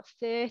 they're about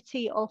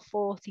 £30 or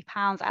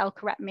 £40. Elle,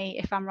 correct me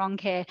if I'm wrong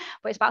here,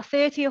 but it's about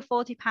 £30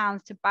 or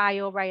 £40 to buy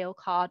your rail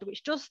card,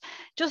 which just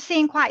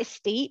seem quite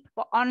steep.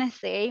 But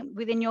honestly,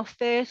 within your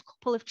first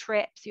couple of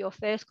trips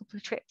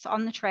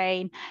on the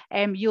train,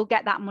 you'll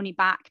get that money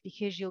back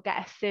because you'll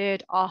get a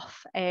third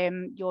off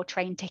your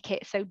train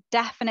ticket. So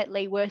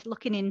definitely worth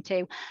looking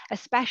into,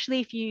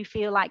 especially if you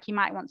feel like you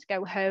might want to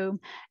go home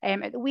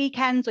at the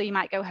weekends, or you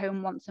might go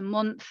home once a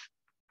month.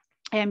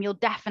 You'll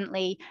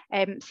definitely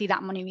see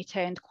that money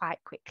returned quite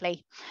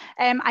quickly.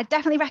 I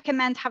definitely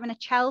recommend having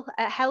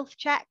a health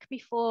check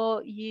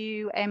before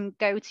you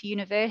go to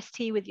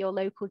university with your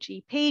local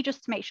GP,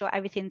 just to make sure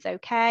everything's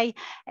okay.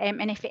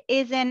 And if it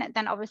isn't,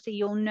 then obviously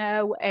you'll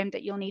know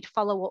that you'll need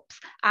follow-ups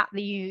at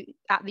the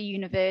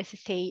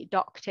university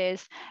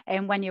doctors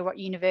when you're at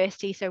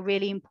university. So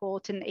really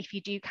important, if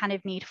you do kind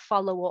of need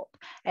follow-up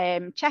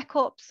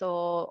checkups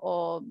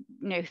or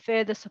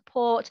further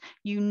support,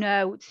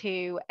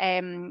 to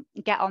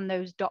get on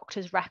those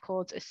doctors'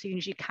 records as soon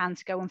as you can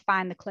to go and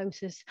find the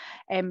closest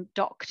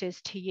doctors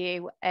to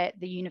you at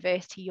the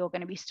university you're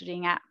going to be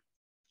studying at.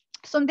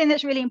 Something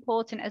that's really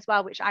important as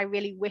well, which I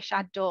really wish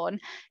I'd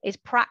done, is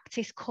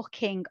practice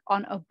cooking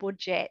on a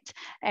budget.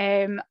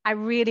 I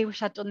really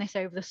wish I'd done this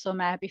over the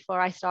summer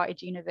before I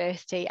started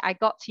university. I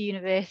got to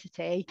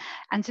university,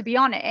 and to be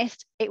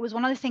honest, it was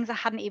one of the things I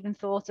hadn't even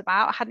thought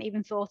about. I hadn't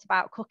even thought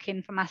about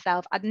cooking for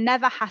myself. I'd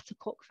never had to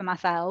cook for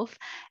myself.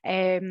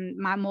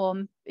 My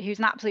mum, who's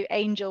an absolute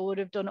angel, would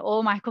have done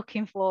all my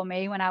cooking for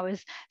me when I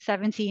was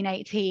 17,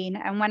 18.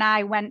 And when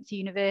I went to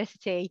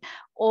university,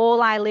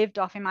 all I lived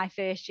off in my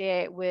first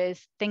year was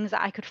things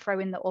that I could throw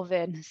in the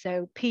oven.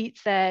 So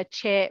pizza,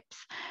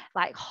 chips,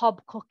 like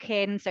hob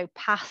cooking, so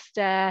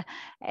pasta,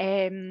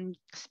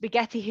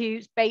 spaghetti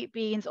hoops, baked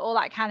beans, all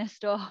that kind of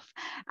stuff.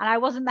 And I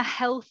wasn't the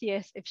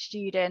healthiest of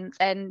students.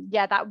 And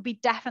yeah, that would be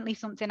definitely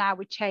something I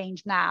would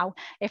change now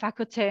if I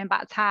could turn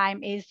back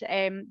time, is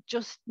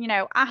just,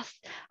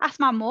 ask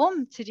my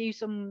mum to do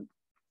some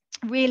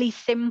really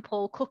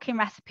simple cooking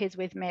recipes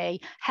with me,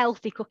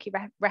 healthy cooking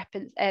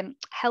recipes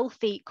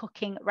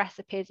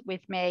with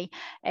me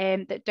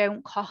that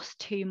don't cost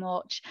too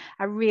much.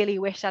 I really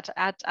wish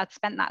I'd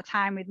spent that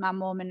time with my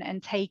mum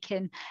and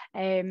taken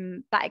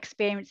that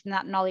experience and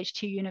that knowledge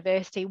to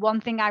university. One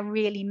thing I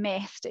really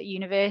missed at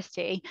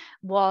university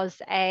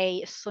was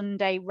a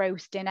Sunday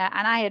roast dinner,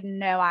 and I had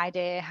no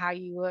idea how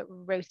you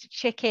roasted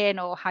chicken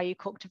or how you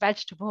cooked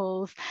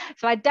vegetables.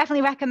 So I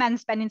definitely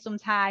recommend spending some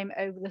time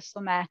over the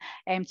summer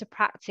to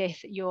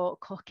practice your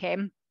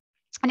cooking.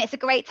 And it's a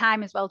great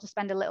time as well to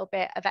spend a little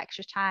bit of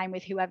extra time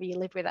with whoever you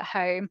live with at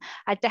home.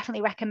 I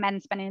definitely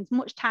recommend spending as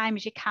much time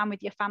as you can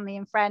with your family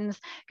and friends,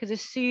 because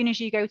as soon as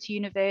you go to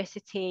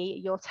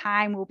university, your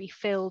time will be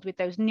filled with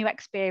those new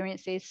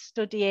experiences,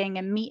 studying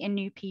and meeting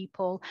new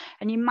people,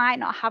 and you might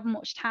not have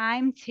much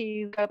time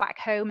to go back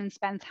home and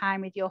spend time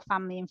with your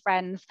family and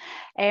friends.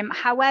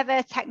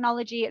 However,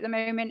 technology at the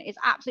moment is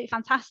absolutely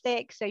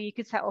fantastic. So you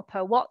could set up a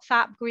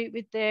WhatsApp group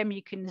with them,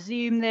 you can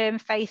Zoom them,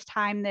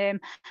 FaceTime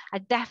them. I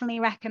definitely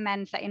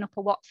recommend setting up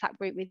a WhatsApp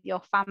group with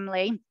your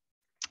family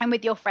and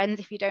with your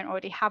friends if you don't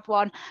already have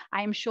one.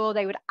 I am sure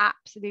they would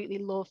absolutely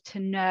love to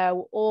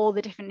know all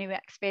the different new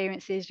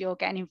experiences you're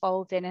getting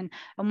involved in and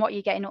what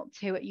you're getting up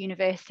to at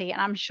university.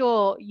 And I'm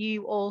sure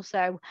you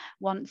also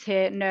want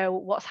to know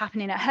what's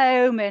happening at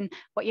home and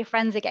what your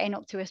friends are getting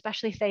up to,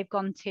 especially if they've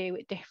gone to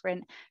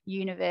different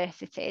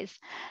universities.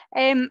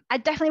 I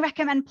definitely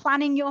recommend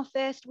planning your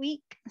first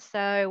week.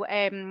 So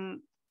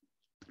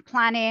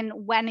planning,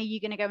 when are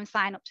you going to go and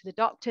sign up to the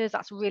doctors?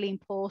 That's really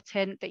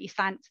important that you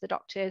sign up to the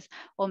doctors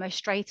almost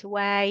straight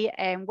away.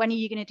 And when are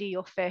you going to do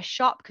your first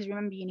shop? Because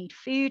remember, you need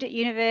food at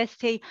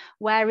university.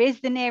 Where is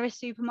the nearest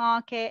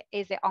supermarket?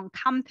 Is it on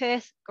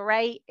campus?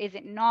 Great. Is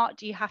it not?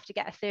 Do you have to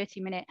get a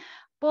 30-minute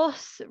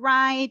bus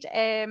ride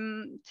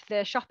to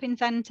the shopping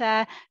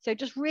centre? So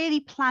just really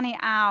plan it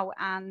out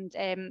and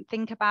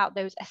think about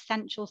those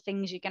essential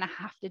things you're going to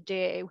have to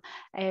do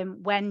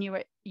when you're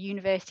at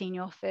university in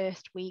your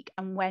first week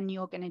and when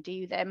you're going to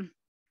do them.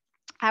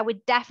 I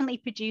would definitely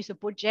produce a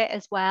budget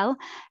as well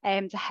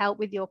to help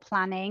with your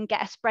planning.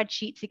 Get a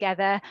spreadsheet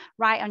together,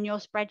 write on your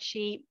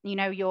spreadsheet,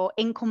 your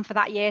income for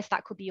that year. So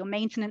that could be your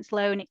maintenance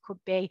loan. It could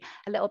be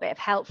a little bit of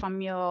help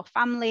from your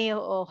family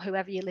or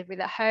whoever you live with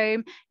at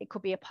home. It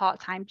could be a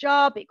part-time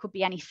job. It could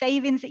be any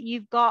savings that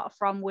you've got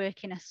from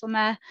working a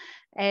summer.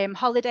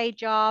 holiday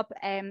job,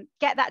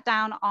 get that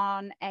down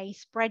on a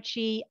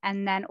spreadsheet,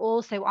 and then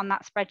also on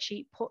that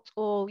spreadsheet put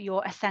all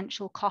your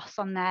essential costs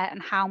on there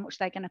and how much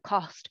they're going to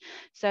cost.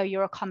 So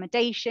your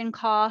accommodation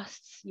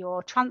costs,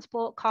 your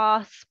transport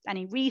costs,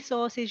 any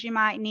resources you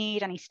might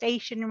need, any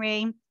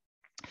stationery,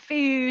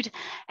 food,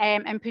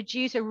 and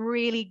produce a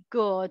really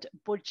good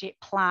budget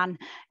plan,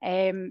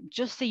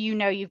 just so you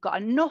know you've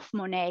got enough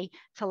money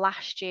to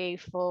last you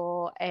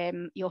for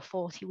your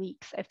 40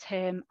 weeks of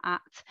term at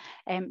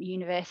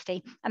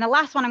university. And the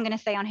last one I'm going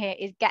to say on here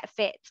is get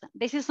fit.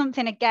 This is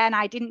something, again,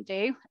 I didn't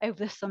do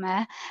over the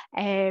summer,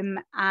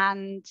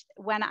 and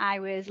when I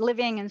was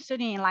living and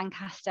studying in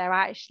Lancaster,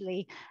 I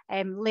actually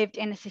lived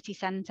in the city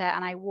centre,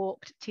 and I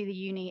walked to the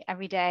uni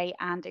every day,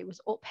 and it was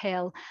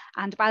uphill,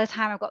 and by the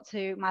time I got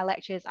to my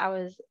lecture, I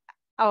was,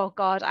 oh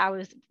God, I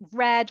was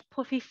red,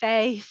 puffy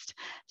faced,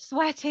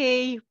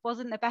 sweaty,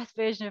 wasn't the best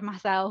version of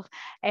myself.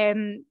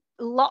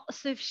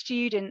 Lots of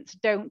students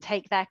don't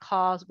take their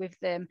cars with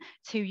them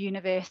to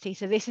university.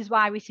 So this is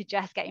why we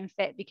suggest getting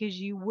fit, because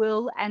you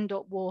will end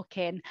up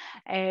walking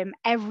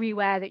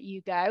everywhere that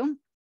you go.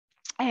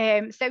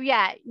 So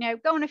yeah,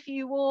 go on a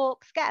few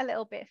walks, get a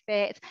little bit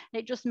fit.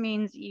 It just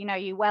means,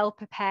 you're well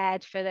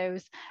prepared for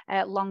those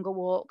longer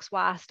walks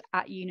whilst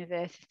at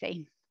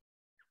university.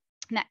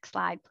 Next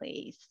slide,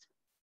 please.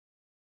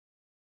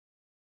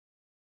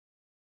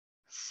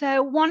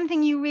 So one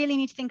thing you really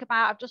need to think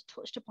about, I've just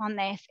touched upon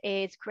this,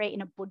 is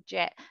creating a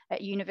budget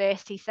at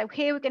university. So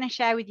here we're going to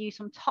share with you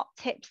some top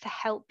tips to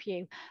help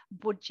you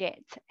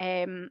budget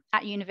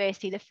at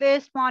university. The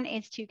first one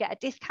is to get a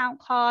discount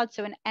card,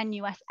 so an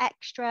NUS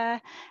Extra.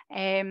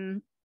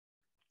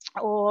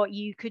 Or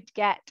you could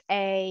get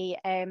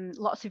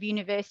lots of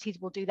universities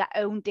will do their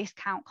own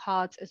discount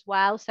cards as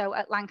well. So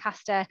at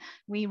Lancaster,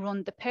 we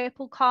run the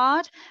Purple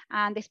card,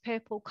 and this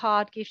Purple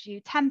card gives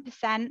you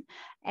 10%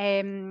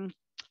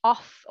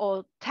 off,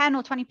 or 10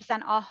 or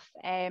 20% off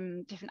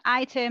different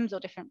items or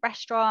different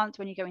restaurants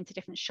when you go into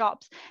different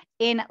shops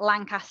in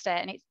Lancaster,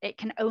 and it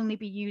can only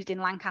be used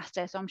in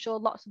Lancaster. So I'm sure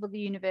lots of other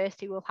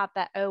universities will have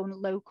their own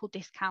local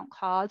discount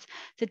cards.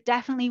 So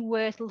definitely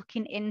worth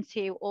looking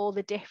into all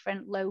the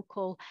different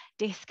local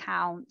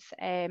discounts.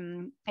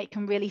 It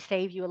can really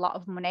save you a lot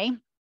of money.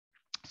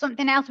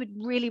 Something else we'd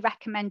really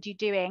recommend you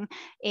doing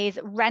is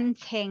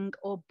renting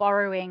or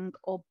borrowing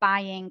or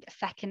buying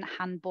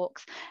second-hand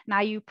books. Now,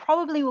 you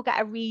probably will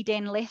get a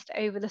reading list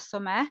over the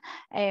summer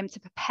to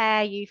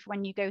prepare you for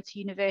when you go to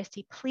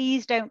university.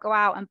 Please don't go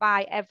out and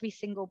buy every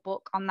single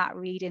book on that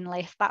reading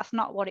list. That's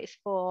not what it's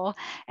for.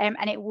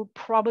 And it will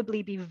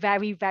probably be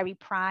very, very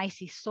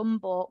pricey. Some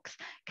books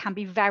can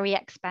be very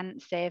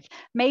expensive.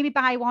 Maybe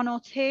buy one or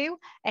two,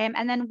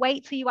 and then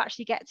wait till you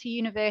actually get to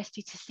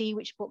university to see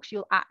which books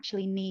you'll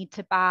actually need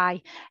to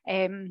buy.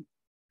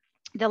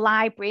 The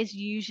libraries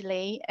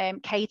usually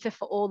cater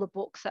for all the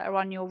books that are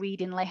on your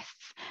reading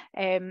lists,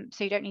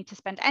 so you don't need to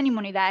spend any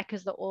money there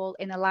because they're all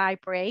in the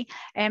library.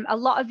 A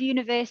lot of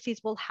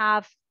universities will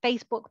have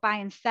Facebook buy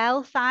and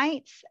sell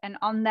sites, and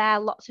on there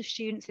lots of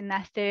students in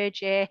their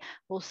third year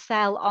will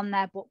sell on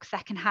their books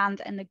secondhand.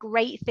 And the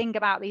great thing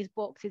about these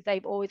books is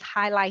they've always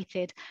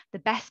highlighted the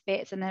best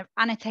bits, and they've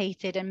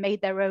annotated and made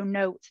their own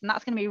notes, and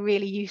that's going to be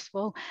really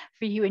useful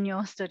for you in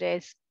your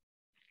studies.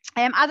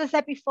 As I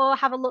said before,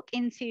 have a look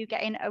into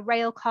getting a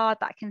rail card.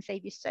 That can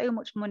save you so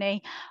much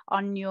money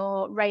on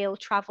your rail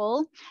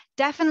travel.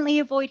 Definitely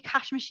avoid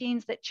cash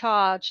machines that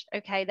charge.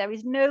 Okay, there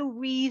is no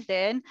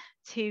reason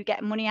to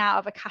get money out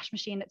of a cash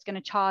machine that's going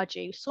to charge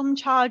you. Some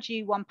charge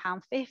you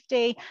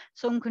 £1.50,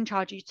 some can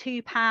charge you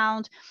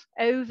 £2.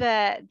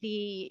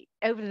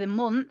 Over the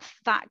month,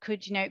 that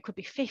could, it could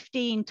be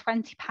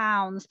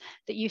 £15–20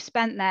 that you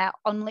spent there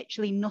on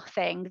literally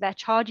nothing. They're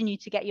charging you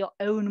to get your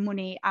own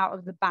money out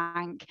of the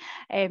bank.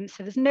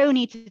 So there's no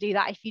need to do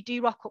that. If you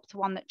do rock up to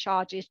one that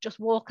charges, just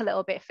walk a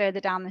little bit further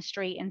down the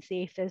street and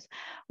see if there's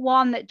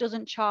one that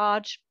doesn't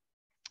charge.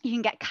 You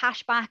can get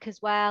cash back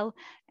as well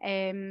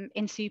in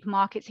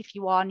supermarkets if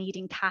you are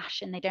needing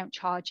cash and they don't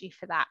charge you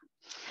for that.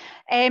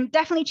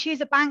 Definitely choose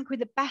a bank with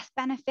the best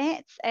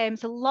benefits.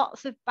 So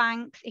lots of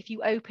banks, if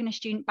you open a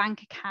student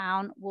bank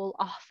account, will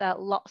offer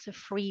lots of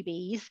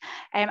freebies.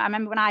 I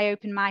remember when I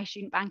opened my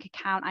student bank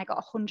account, I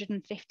got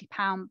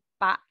 £150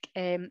 back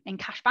in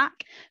cash back.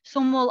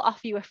 Some will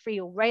offer you a free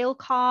rail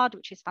card,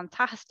 which is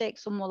fantastic.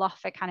 Some will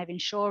offer kind of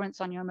insurance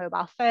on your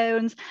mobile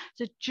phones.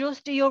 So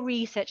just do your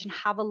research and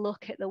have a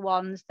look at the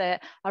ones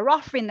that are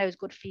offering those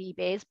good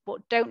freebies,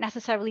 but don't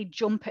necessarily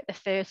jump at the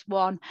first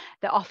one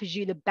that offers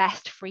you the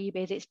best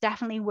freebies. It's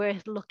definitely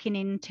worth looking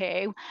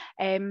into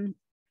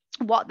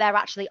what they're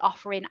actually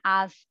offering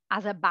as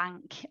as a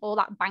bank, all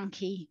that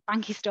banky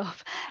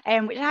stuff,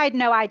 which I had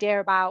no idea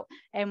about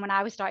when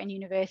I was starting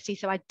university.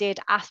 So I did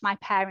ask my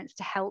parents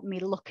to help me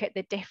look at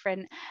the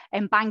different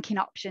banking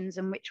options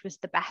and which was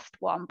the best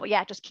one. But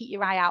yeah, just keep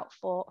your eye out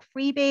for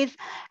freebies.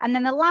 And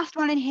then the last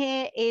one in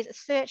here is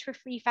search for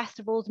free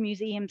festivals,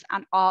 museums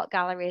and art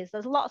galleries.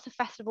 There's lots of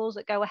festivals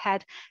that go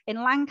ahead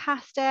in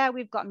Lancaster.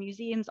 We've got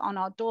museums on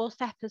our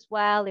doorstep as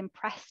well in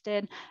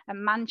Preston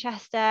and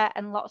Manchester,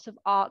 and lots of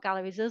art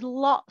galleries. There's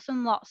lots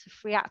and lots of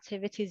free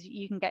activities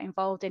you can get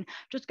involved in.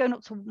 Just going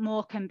up to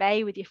Morecambe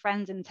Bay with your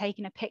friends and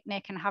taking a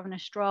picnic and having a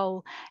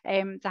stroll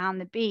down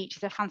the beach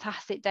is a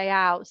fantastic day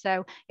out.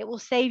 So it will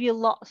save you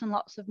lots and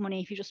lots of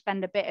money if you just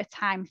spend a bit of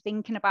time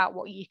thinking about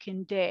what you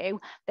can do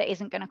that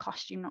isn't going to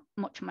cost you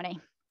much money.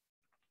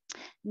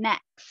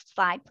 Next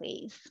slide,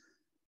 please.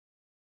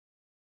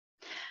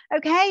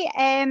 Okay,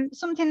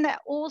 something that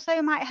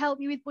also might help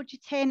you with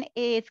budgeting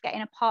is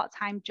getting a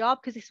part-time job,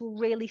 because this will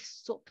really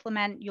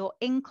supplement your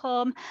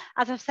income.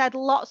 As I've said,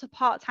 lots of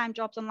part-time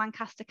jobs on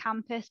Lancaster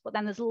campus, but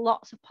then there's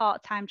lots of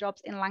part-time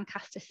jobs in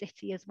Lancaster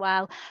City as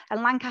well.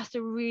 And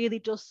Lancaster really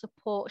does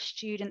support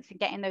students in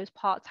getting those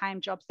part-time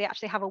jobs. They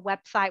actually have a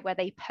website where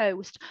they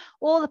post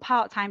all the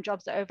part-time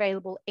jobs that are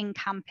available in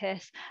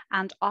campus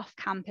and off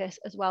campus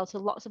as well. So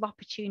lots of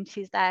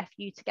opportunities there for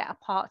you to get a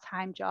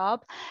part-time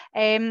job.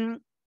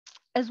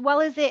 As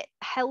well as it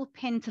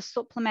helping to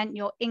supplement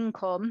your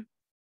income,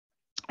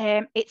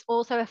 it's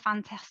also a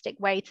fantastic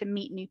way to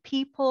meet new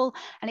people,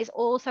 and it's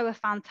also a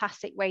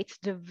fantastic way to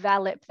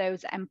develop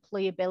those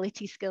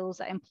employability skills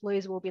that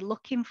employers will be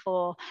looking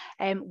for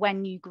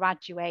when you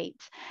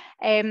graduate.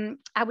 I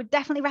would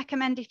definitely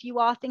recommend, if you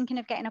are thinking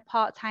of getting a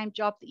part-time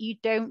job, that you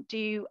don't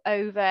do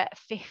over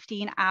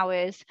 15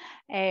 hours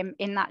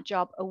in that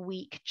job a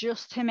week,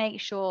 just to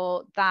make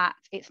sure that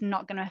it's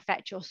not going to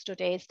affect your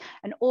studies,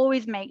 and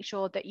always make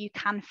sure that you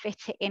can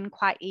fit it in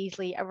quite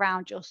easily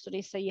around your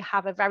studies, so you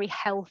have a very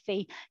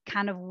healthy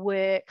kind of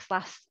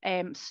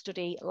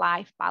work/study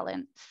life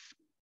balance.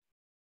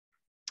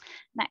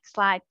 Next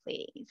slide,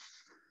 please.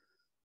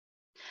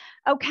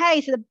 Okay,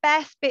 so the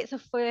best bits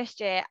of first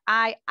year.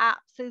 I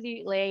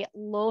absolutely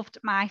loved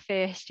my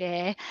first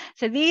year.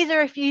 So these are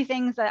a few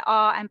things that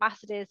our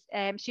ambassadors,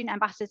 student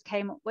ambassadors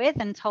came up with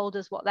and told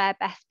us what their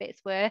best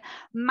bits were.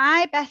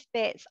 My best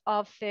bits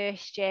of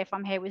first year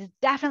from here was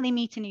definitely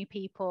meeting new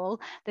people.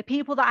 The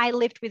people that I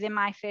lived with in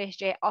my first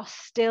year are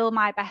still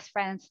my best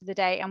friends to the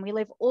day, and we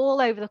live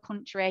all over the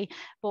country,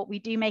 but we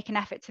do make an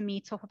effort to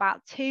meet up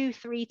about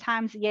 2-3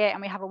 times a year,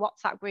 and we have a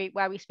WhatsApp group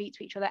where we speak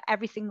to each other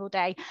every single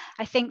day.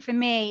 I think for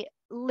me,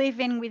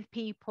 living with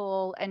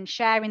people and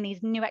sharing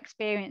these new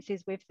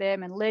experiences with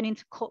them and learning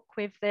to cook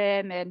with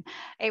them, and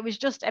it was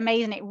just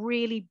amazing. It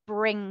really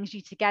brings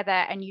you together,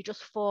 and you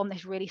just form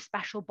this really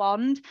special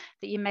bond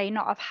that you may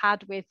not have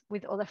had with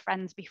other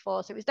friends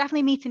before. So it was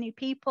definitely meeting new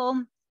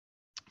people.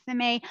 For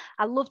me,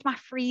 I loved my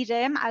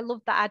freedom. I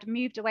loved that I'd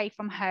moved away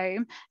from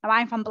home. Now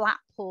I'm from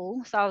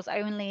Blackpool, so I was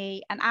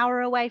only an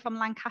hour away from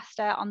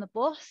Lancaster on the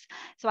bus.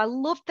 So I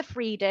loved the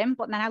freedom,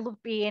 but then I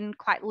loved being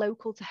quite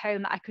local to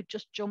home, that I could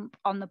just jump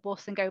on the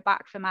bus and go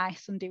back for my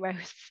Sunday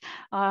roasts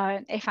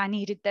if I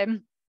needed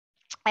them.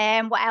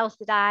 What else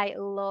did I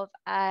love?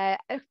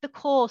 The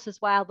course as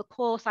well. The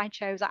course I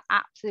chose, I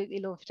absolutely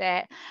loved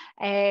it.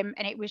 And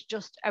it was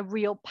just a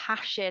real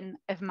passion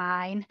of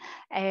mine.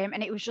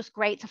 And it was just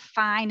great to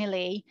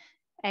finally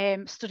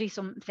study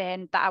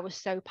something that I was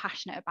so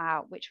passionate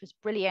about, which was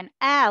brilliant.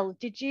 Elle,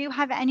 did you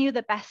have any of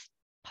the best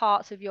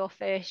parts of your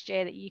first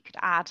year that you could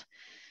add?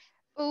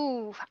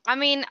 Oh, I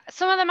mean,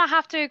 some of them I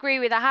have to agree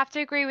with. I have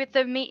to agree with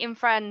the meeting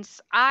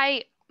friends.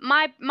 My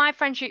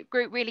friendship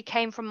group really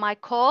came from my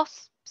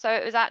course. So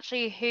it was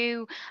actually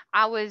who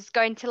I was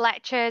going to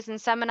lectures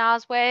and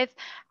seminars with.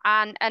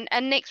 And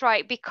Nick's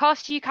right,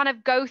 because you kind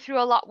of go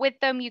through a lot with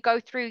them. You go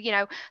through, you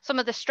know, some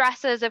of the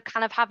stresses of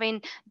kind of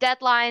having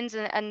deadlines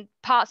and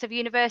parts of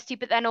university,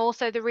 but then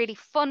also the really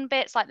fun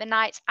bits like the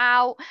nights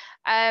out.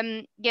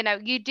 You know,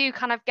 you do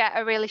kind of get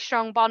a really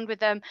strong bond with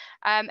them.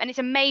 And it's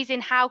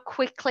amazing how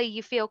quickly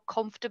you feel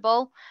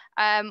comfortable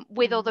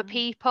with other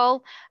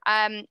people.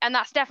 And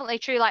that's definitely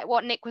true, like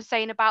what Nick was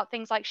saying about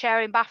things like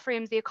sharing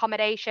bathrooms, the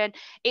accommodation.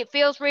 It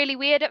feels really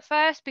weird at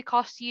first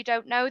because you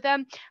don't know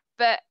them,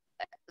 but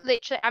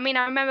literally, I mean,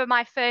 I remember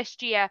my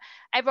first year,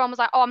 everyone was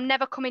like, oh, I'm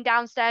never coming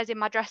downstairs in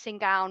my dressing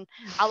gown.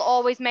 I'll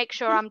always make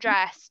sure I'm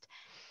dressed.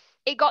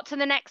 It got to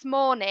the next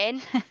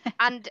morning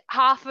and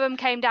half of them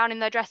came down in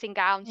their dressing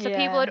gowns. So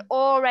people had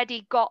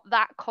already got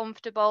that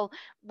comfortable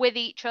with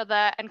each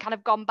other and kind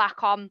of gone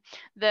back on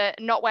the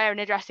not wearing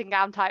a dressing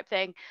gown type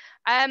thing.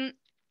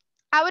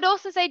 I would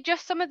also say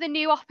just some of the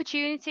new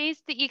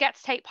opportunities that you get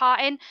to take part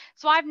in.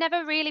 So I've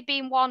never really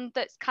been one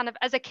that's kind of,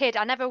 as a kid,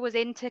 I never was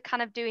into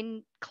kind of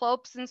doing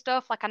clubs and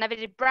stuff. Like I never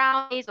did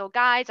brownies or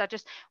guides. I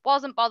just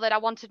wasn't bothered. I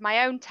wanted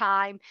my own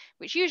time,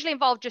 which usually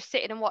involved just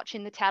sitting and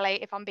watching the telly,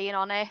 if I'm being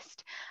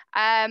honest.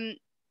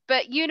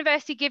 but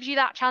university gives you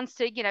that chance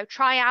to, you know,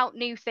 try out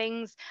new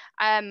things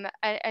and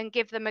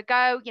give them a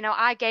go. You know,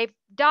 I gave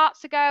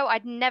darts a go.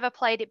 I'd never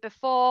played it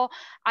before,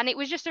 and it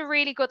was just a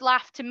really good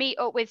laugh to meet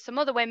up with some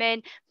other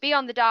women, be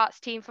on the darts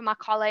team for my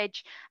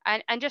college,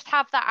 and just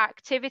have that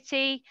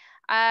activity.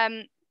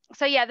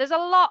 So yeah, there's a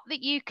lot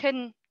that you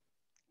can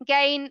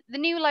gain. The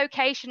new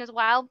location as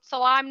well.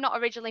 So I'm not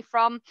originally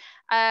from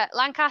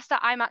Lancaster.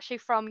 I'm actually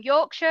from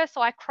Yorkshire.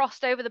 So I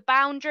crossed over the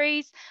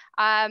boundaries.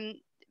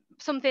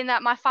 Something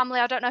that my family,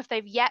 I don't know if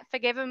they've yet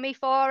forgiven me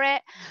for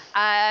it.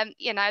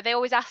 You know, they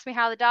always ask me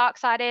how the dark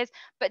side is,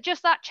 but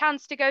just that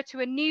chance to go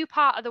to a new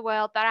part of the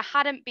world that I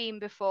hadn't been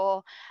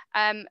before,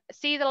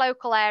 see the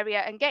local area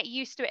and get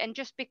used to it and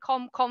just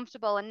become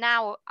comfortable. And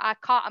now I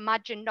can't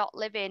imagine not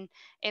living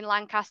in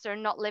Lancaster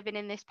and not living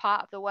in this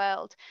part of the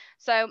world.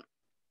 So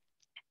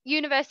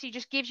university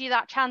just gives you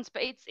that chance,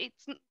 but it's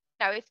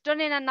you know, it's done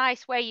in a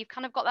nice way. You've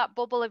kind of got that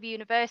bubble of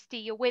university.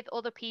 You're with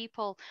other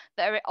people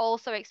that are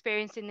also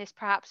experiencing this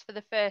perhaps for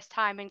the first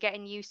time and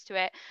getting used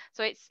to it.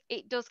 So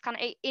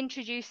it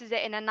introduces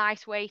it in a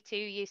nice way to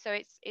you. So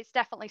it's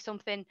definitely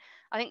something.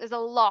 I think there's a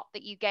lot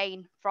that you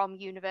gain from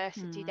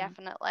university,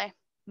 definitely.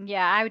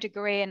 Yeah, I would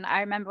agree. And I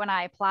remember when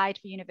I applied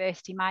for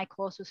university, my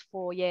course was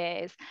 4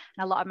 years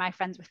and a lot of my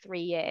friends were 3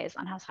 years.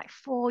 And I was like,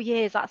 4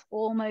 years, that's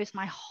almost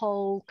my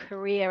whole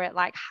career at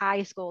like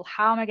high school.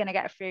 How am I going to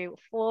get through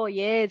 4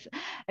 years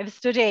of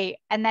study?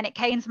 And then it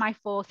came to my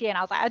 4th year and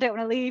I was like, I don't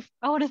want to leave.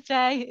 I want to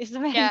stay. It's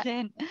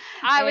amazing. Yeah,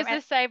 I was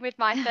the same with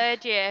my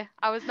 3rd year.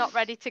 I was not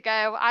ready to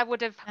go. I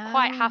would have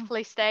quite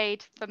happily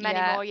stayed for many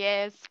more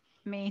years.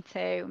 Me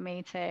too,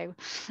 me too.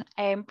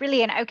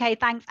 Brilliant. Okay,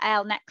 thanks,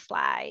 Elle. Next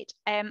slide.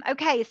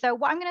 Okay, so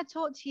what I'm going to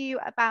talk to you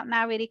about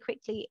now really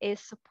quickly is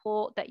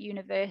support that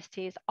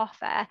universities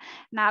offer.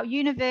 Now,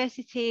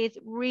 universities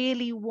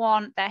really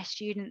want their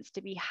students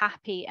to be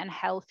happy and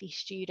healthy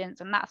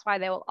students, and that's why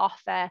they will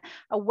offer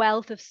a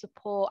wealth of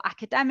support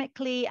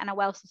academically and a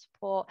wealth of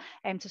support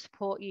to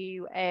support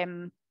you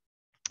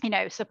you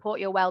know,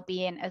 support your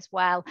well-being as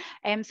well.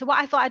 So what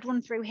I thought I'd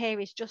run through here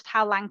is just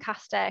how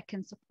Lancaster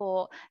can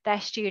support their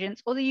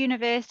students. Other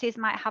universities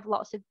might have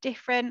lots of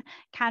different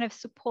kind of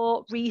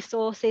support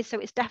resources, so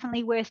it's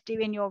definitely worth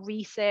doing your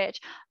research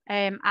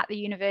at the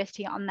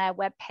university on their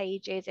web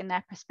pages, in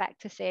their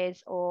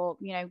prospectuses, or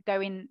you know,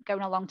 going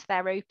along to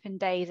their open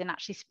days and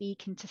actually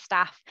speaking to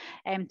staff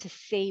to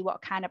see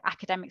what kind of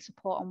academic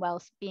support and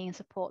well-being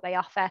support they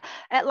offer.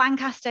 At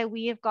Lancaster,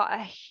 we have got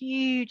a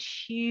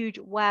huge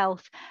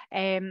wealth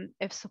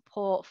of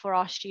support for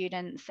our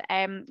students.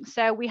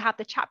 So we have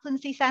the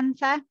Chaplaincy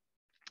Centre.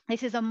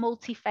 This is a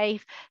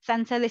multi-faith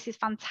centre. This is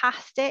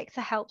fantastic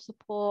to help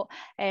support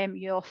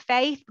your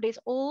faith, but it's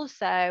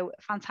also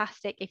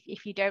fantastic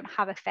if you don't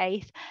have a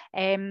faith.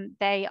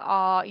 They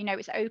are, you know,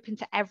 it's open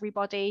to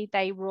everybody.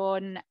 They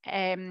run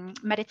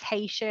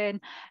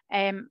meditation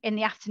in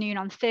the afternoon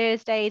on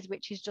Thursdays,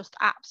 which is just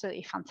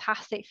absolutely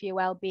fantastic for your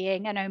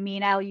well-being. I know me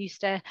and Elle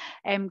used to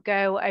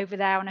go over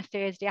there on a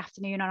Thursday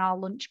afternoon on our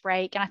lunch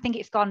break, and I think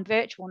it's gone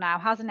virtual now,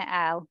 hasn't it,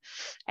 Elle?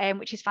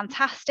 Which is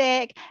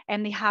fantastic.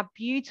 And they have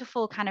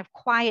beautiful kind of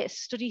quiet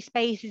study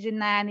spaces in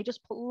there, and they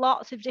just put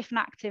lots of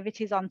different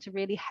activities on to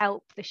really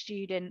help the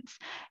students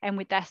and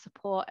with their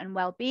support and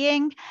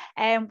well-being.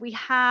 And we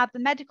have the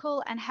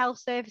medical and health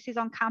services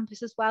on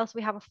campus as well. So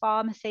we have a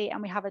pharmacy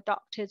and we have a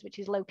doctor's, which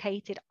is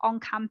located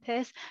on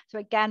campus. So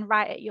again,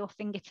 right at your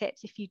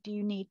fingertips if you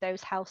do need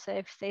those health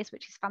services,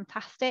 which is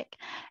fantastic.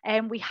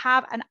 And we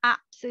have an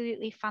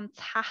absolutely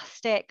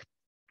fantastic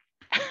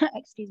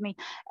excuse me,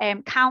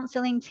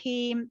 counselling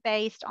team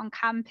based on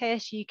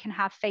campus. You can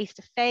have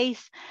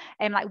face-to-face,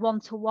 like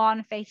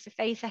one-to-one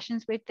face-to-face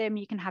sessions with them.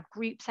 You can have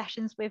group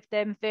sessions with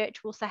them,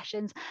 virtual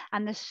sessions,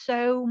 and there's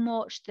so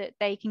much that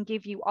they can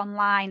give you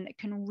online that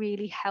can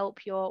really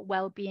help your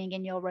well-being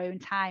in your own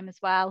time as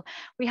well.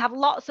 We have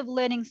lots of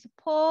learning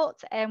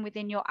support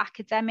within your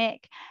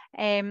academic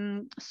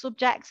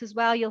subjects as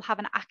well. You'll have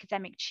an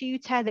academic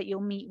tutor that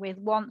you'll meet with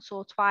once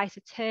or twice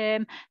a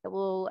term, that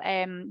will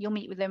you'll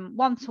meet with them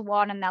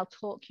one-to-one, and they'll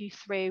talk you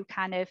through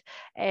kind of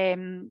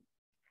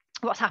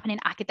what's happening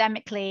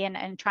academically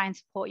and try and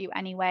support you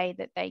any way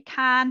that they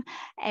can.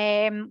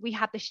 We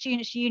have the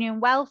Students' Union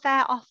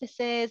Welfare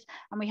Officers,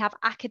 and we have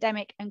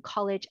academic and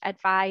college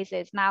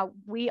advisors. Now,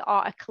 we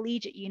are a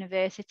collegiate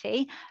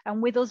university,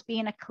 and with us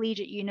being a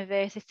collegiate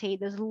university,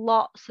 there's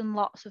lots and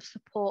lots of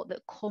support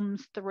that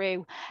comes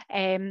through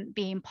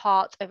being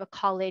part of a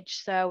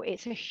college. So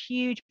it's a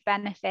huge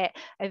benefit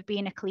of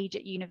being a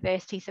collegiate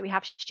university. So we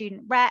have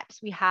student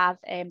reps, we have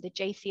the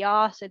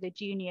JCR, so the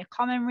Junior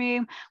Common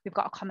Room, we've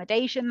got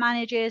accommodation managers,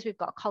 we've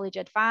got college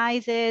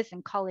advisors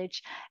and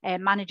college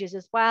managers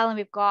as well, and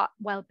we've got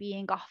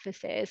wellbeing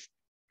officers.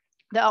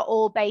 that are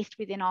all based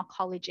within our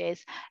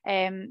colleges.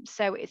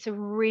 So it's a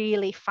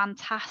really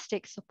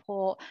fantastic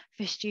support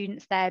for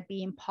students there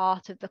being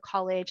part of the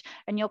college,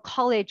 and your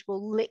college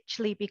will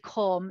literally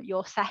become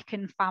your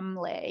second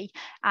family,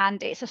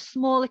 and it's a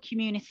smaller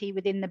community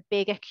within the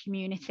bigger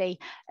community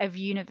of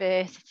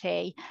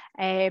university,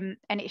 and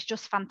it's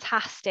just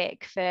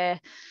fantastic for,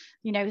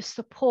 you know,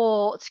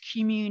 support,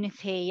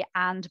 community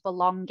and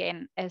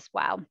belonging as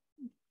well.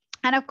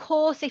 And of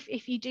course, if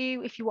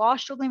you are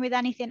struggling with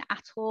anything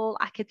at all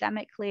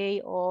academically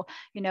or,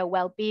 you know,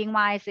 well-being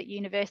wise at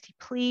university,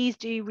 please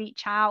do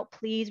reach out.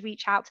 Please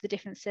reach out to the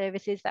different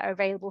services that are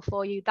available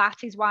for you.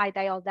 That is why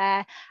they are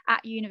there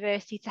at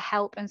university, to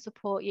help and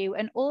support you.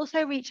 And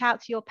also reach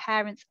out to your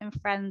parents and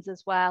friends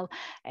as well.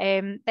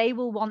 They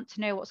will want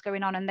to know what's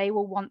going on, and they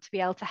will want to be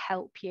able to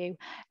help you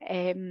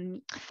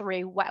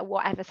through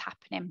whatever's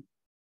happening.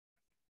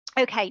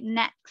 Okay,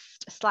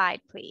 next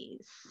slide,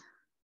 please.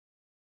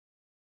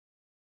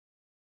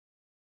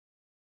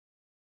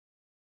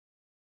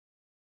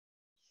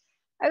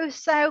 Oh,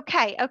 so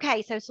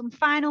okay. So some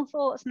final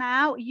thoughts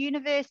now.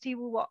 University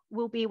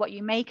will be what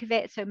you make of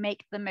it. So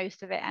make the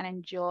most of it and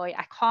enjoy.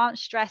 I can't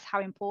stress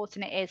how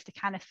important it is to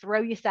kind of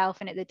throw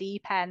yourself in at the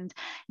deep end.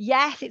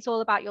 Yes, it's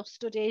all about your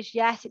studies.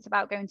 Yes, it's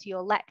about going to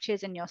your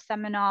lectures and your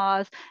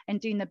seminars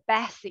and doing the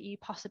best that you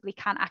possibly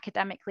can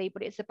academically.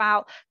 But it's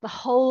about the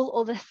whole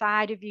other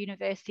side of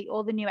university,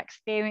 all the new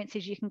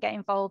experiences you can get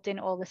involved in,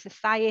 all the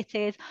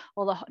societies,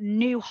 all the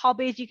new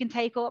hobbies you can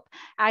take up.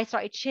 I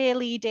started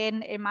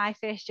cheerleading in my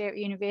first year at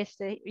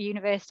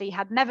university,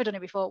 had never done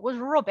it before, was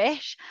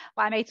rubbish,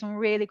 but I made some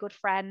really good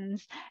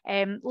friends.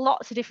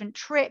 Lots of different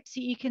trips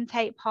that you can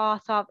take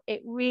part of.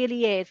 It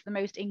really is the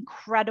most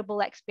incredible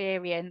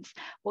experience,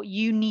 but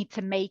you need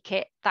to make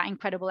it that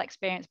incredible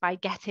experience by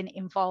getting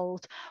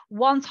involved.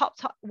 One top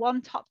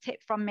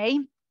tip from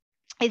me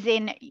is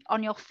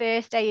on your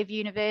first day of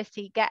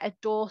university, get a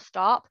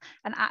doorstop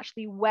and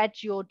actually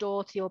wedge your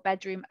door to your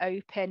bedroom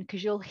open,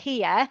 because you'll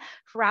hear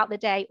throughout the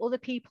day other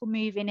people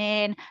moving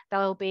in.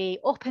 They'll be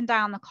up and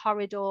down the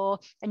corridor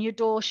and your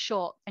door's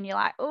shut and you're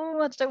like,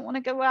 oh, I don't want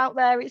to go out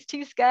there, it's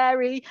too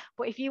scary.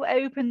 But if you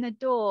open the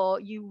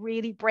door, you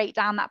really break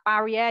down that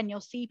barrier, and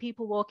you'll see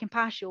people walking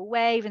past, you'll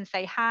wave and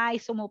say hi,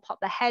 some will pop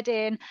their head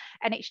in,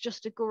 and it's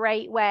just a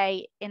great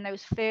way in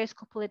those first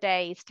couple of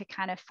days to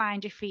kind of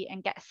find your feet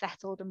and get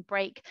settled and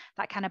break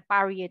that kind of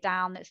barrier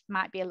down that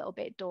might be a little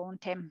bit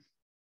daunting.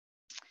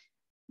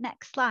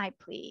 Next slide,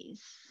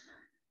 please.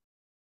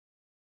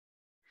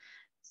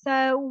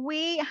 So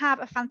we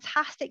have a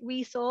fantastic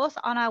resource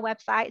on our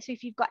website. So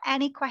if you've got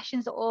any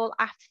questions at all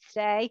after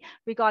today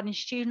regarding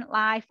student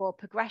life or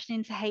progression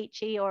into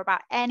HE, or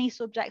about any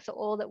subjects at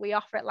all that we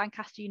offer at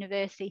Lancaster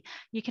University,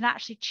 you can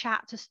actually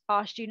chat to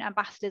our student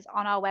ambassadors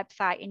on our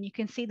website, and you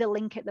can see the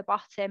link at the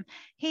bottom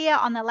here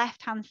on the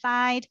left hand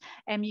side.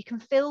 You can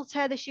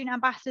filter the student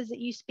ambassadors that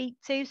you speak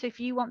to. So if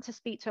you want to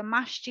speak to a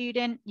maths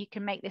student, you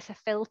can make this a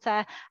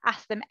filter,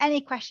 ask them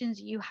any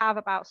questions you have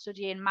about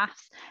studying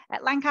maths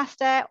at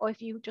Lancaster, or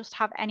if you just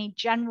have any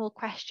general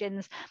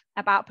questions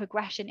about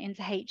progression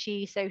into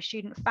HE, so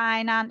student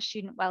finance,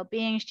 student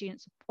well-being,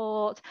 student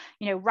support,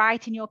 you know,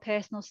 writing your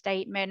personal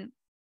statement.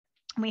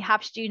 We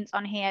have students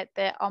on here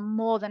that are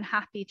more than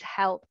happy to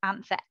help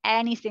answer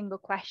any single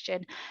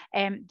question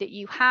that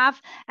you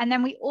have. And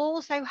then we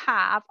also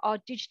have our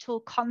digital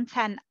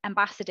content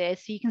ambassadors.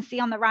 So you can see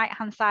on the right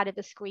hand side of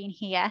the screen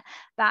here,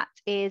 that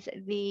is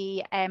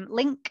the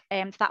link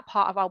to that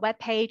part of our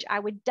webpage. I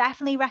would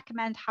definitely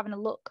recommend having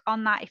a look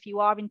on that if you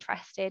are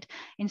interested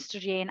in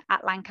studying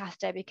at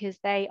Lancaster, because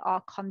they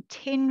are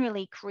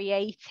continually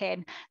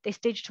creating this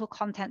digital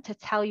content to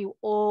tell you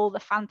all the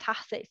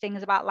fantastic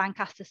things about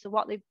Lancaster. So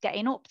what they're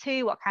getting up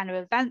to, what kind of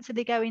events are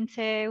they going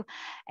to,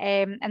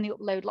 and they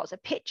upload lots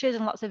of pictures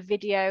and lots of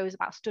videos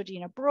about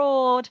studying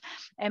abroad,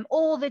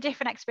 all the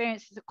different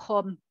experiences that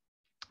come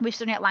with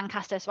studying at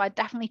Lancaster. So I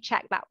definitely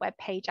check that web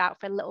page out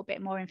for a little bit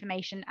more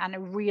information and a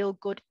real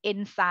good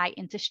insight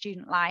into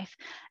student life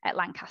at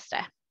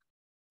Lancaster.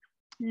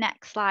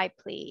 Next slide,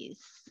 please.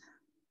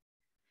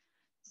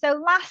 So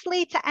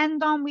lastly, to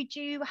end on, we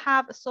do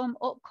have some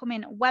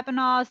upcoming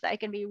webinars that are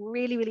going to be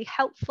really, really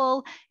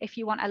helpful if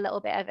you want a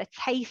little bit of a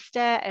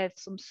taster of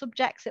some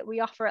subjects that we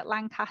offer at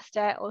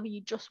Lancaster, or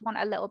you just want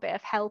a little bit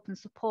of help and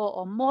support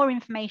or more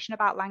information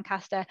about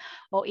Lancaster,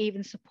 or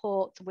even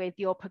support with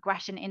your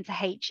progression into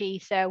HE.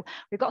 So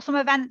we've got some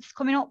events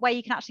coming up where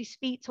you can actually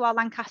speak to our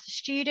Lancaster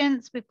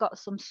students. We've got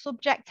some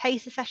subject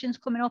taster sessions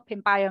coming up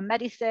in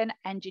biomedicine,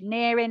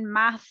 engineering,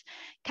 maths,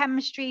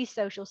 chemistry,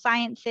 social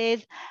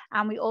sciences,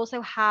 and we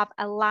also have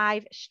a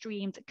live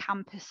streamed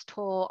campus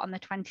tour on the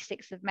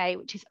 26th of May,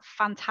 which is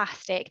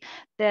fantastic.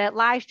 The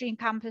live stream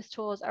campus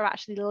tours are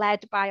actually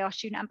led by our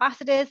student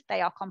ambassadors. They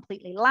are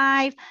completely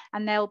live,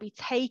 and they'll be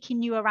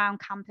taking you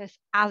around campus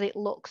as it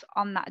looks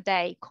on that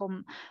day.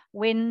 Come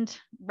wind,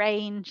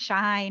 rain,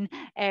 shine,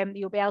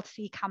 you'll be able to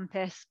see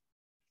campus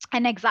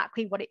and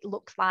exactly what it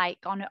looks like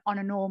on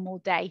a normal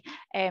day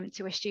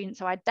to a student.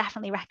 So I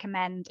definitely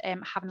recommend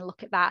having a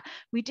look at that.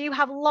 We do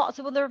have lots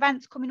of other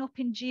events coming up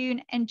in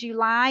June and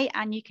July,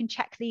 and you can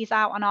check these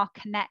out on our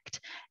Connect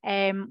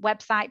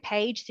website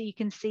page. So you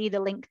can see the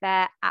link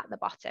there at the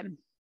bottom.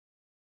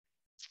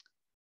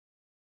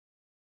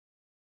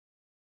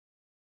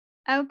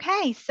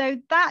 Okay, so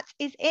that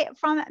is it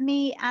from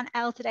me and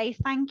Elle today.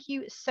 Thank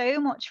you so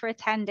much for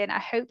attending. I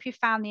hope you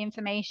found the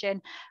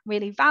information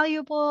really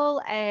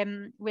valuable,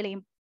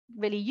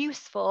 really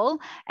useful.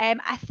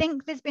 I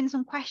think there's been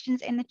some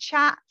questions in the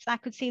chat. I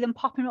could see them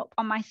popping up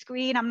on my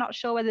screen. I'm not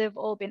sure whether they've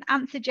all been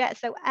answered yet.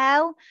 So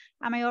Elle,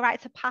 am I all right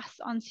to pass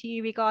on to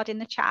you regarding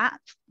the chat,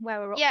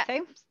 where we're up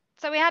to?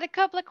 So we had a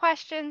couple of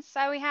questions.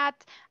 So we had,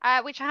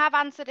 which I have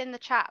answered in the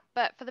chat,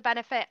 but for the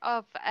benefit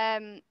of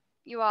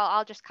you all,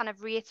 I'll just kind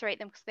of reiterate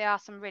them because they are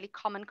some really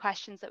common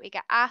questions that we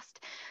get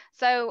asked.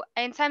 So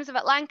in terms of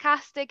at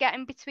Lancaster,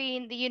 getting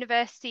between the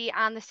university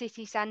and the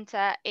city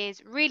centre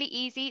is really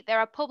easy. There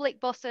are public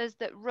buses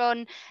that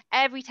run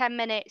every 10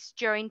 minutes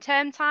during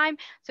term time.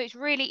 So it's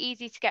really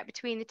easy to get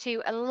between the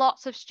two, and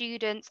lots of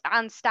students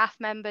and staff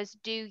members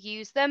do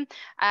use them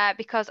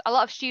because a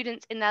lot of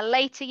students in their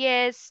later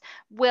years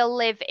will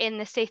live in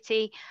the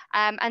city,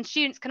 and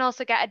students can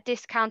also get a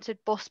discounted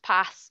bus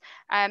pass.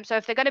 So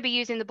if they're going to be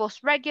using the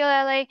bus regularly,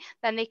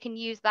 then they can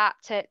use that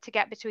to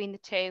get between the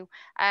two.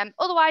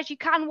 Otherwise, you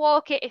can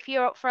walk it if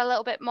you're up for a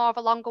little bit more of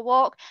a longer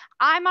walk.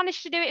 I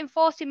managed to do it in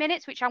 40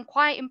 minutes, which I'm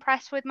quite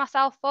impressed with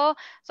myself for.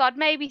 So I'd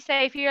maybe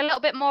say if you're a little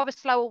bit more of a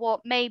slower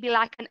walk, maybe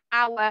like an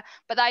hour,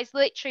 but that is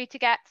literally to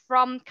get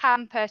from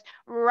campus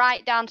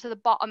right down to the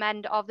bottom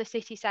end of the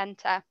city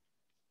centre.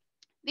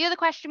 The other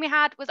question we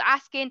had was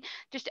asking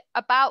just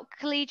about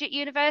collegiate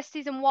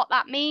universities and what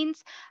that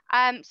means.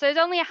 So there's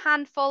only a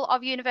handful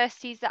of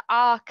universities that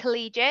are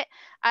collegiate.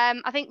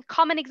 I think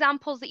common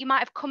examples that you might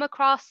have come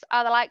across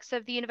are the likes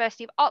of the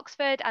University of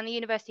Oxford and the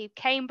University of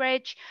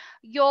Cambridge,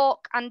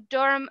 York and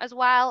Durham, as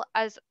well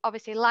as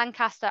obviously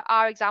Lancaster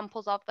are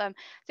examples of them.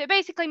 So it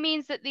basically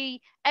means that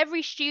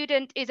every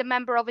student is a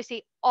member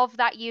obviously of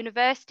that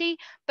university,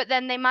 but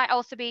then they will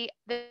also be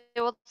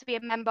a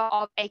member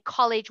of a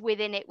college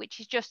within it, which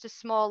is just a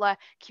smaller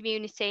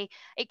community.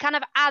 It kind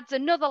of adds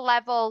another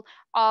level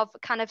of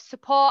kind of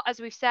support, as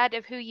we've said,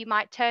 of who you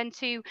might turn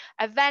to,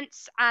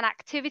 events and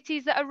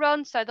activities that are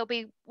run. So there'll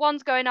be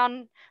ones going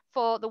on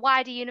for the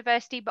wider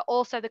university, but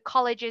also the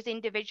colleges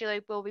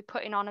individually will be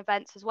putting on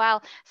events as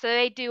well. So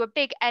they do a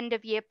big end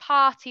of year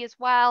party as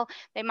well.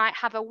 They might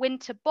have a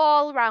winter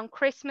ball around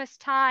Christmas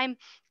time,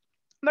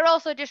 but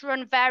also just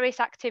run various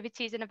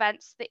activities and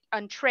events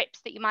and trips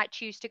that you might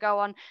choose to go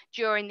on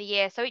during the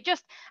year. So it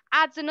just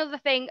adds another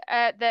thing,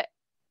 that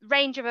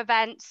range of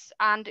events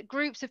and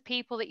groups of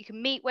people that you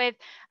can meet with,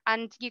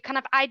 and you kind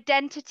of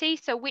identity.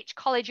 So which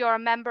college you're a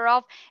member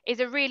of is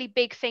a really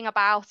big thing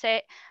about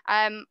it.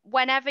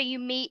 Whenever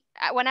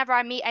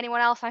I meet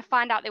anyone else, I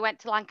find out they went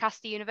to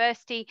Lancaster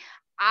University.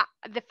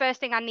 The first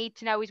thing I need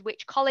to know is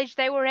which college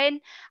they were in.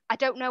 I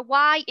don't know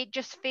why, it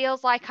just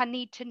feels like I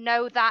need to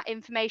know that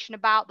information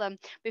about them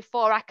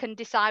before I can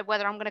decide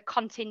whether I'm going to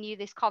continue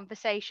this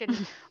conversation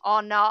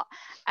or not.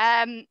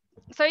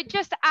 So it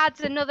just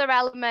adds another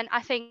element,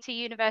 I think, to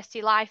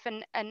university life,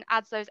 and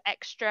adds those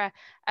extra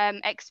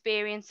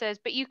experiences.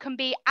 But you can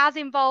be as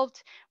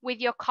involved with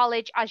your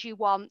college as you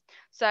want.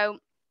 So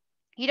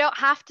you don't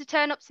have to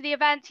turn up to the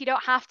events, you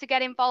don't have to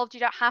get involved, you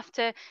don't have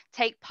to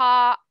take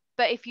part.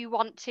 But if you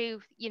want to,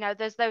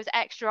 there's those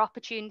extra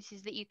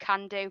opportunities that you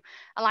can do.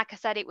 And like I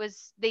said, it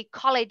was the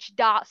college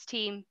darts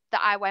team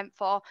that I went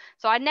for.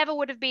 So I never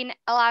would have been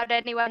allowed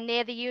anywhere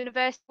near the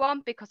university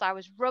one because I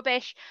was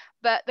rubbish.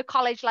 But the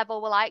college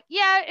level were like,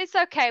 yeah, it's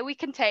okay, we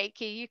can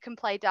take you. You can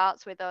play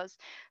darts with us.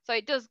 So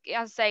it does,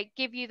 as I say,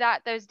 give you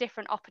those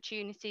different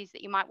opportunities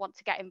that you might want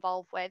to get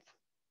involved with.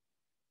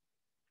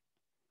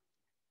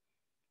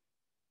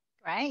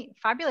 Great,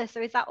 fabulous. So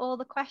is that all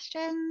the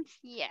questions?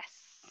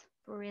 Yes.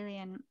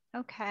 Brilliant.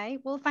 Okay,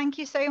 well, thank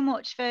you so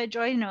much for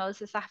joining us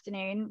this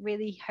afternoon.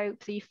 Really hope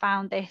that you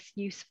found this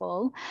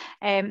useful.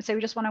 So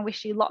we just want to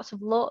wish you lots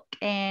of luck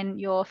in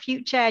your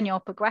future and your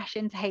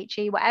progression to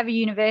HE, whatever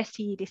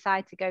university you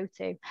decide to go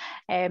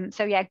to.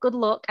 So yeah, good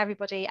luck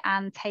everybody,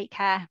 and take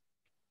care.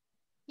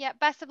 Yeah,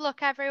 best of luck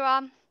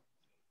everyone.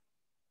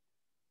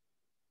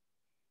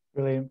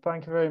 Brilliant.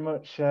 Thank you very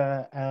much,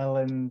 Elle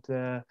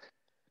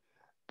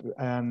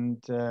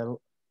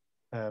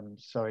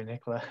sorry,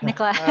 Nichola.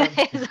 Nichola,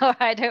 it's all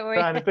right, don't worry.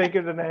 Trying to think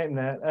of the name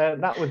there.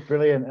 That was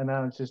brilliant, and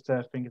I was just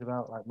thinking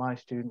about like my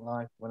student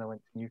life when I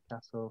went to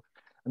Newcastle,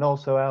 and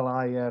also Elle,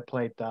 I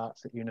played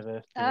darts at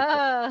university.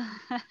 Oh.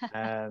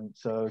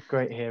 So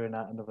great hearing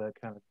that, another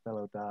kind of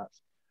fellow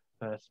darts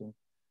person.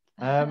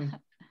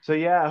 So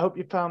yeah, I hope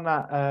you found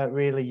that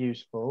really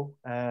useful,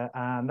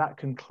 and that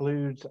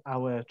concludes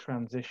our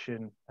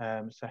transition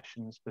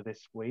sessions for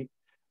this week.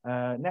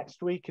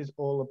 Next week is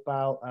all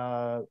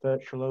about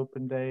virtual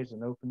open days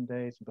and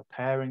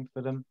preparing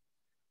for them.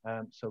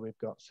 So we've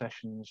got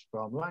sessions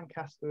from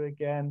Lancaster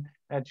again,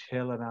 Edge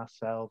Hill and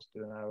ourselves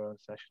doing our own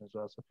session as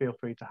well. So feel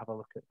free to have a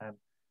look at them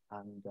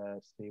and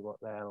see what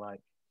they're like.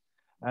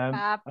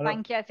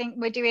 Thank you. I think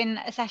we're doing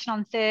a session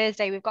on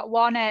Thursday. We've got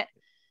one at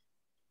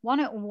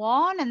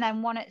 1 and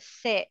then one at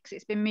 6.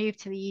 It's been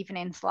moved to the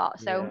evening slot.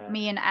 So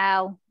me and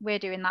Elle, we're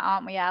doing that,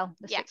 aren't we, Elle?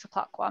 The 6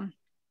 o'clock one.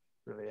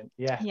 Brilliant.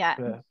 Yeah.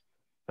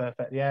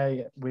 Perfect.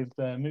 Yeah. We've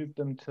moved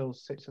them till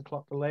 6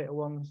 o'clock, the later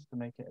ones, to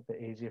make it a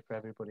bit easier for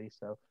everybody.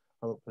 So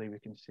hopefully we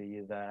can see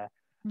you there.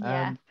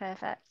 Yeah,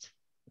 perfect.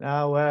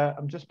 Now,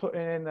 I'm just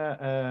putting in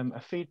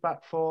a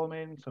feedback form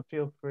in, so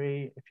feel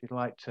free if you'd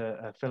like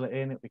to fill it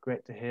in. It'd be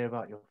great to hear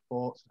about your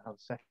thoughts and how the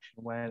session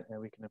went,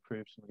 and we can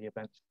improve some of the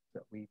events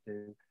that we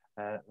do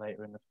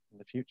later in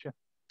the future.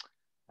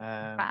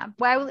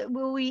 Well,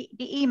 will we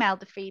be emailed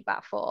the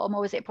feedback form,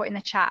 or was it put in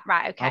the chat?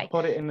 Right, okay. I'll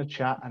put it in the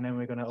chat, and then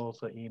we're going to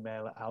also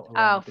email it out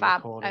along with the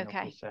recording of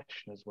the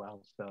session as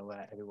well, so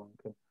everyone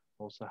can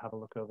also have a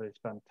look over this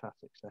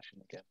fantastic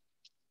session again.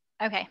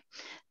 Okay,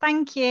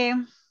 thank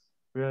you.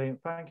 Brilliant.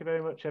 Thank you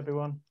very much,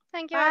 everyone.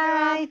 Thank you,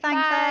 everyone. Thanks,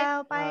 Bye.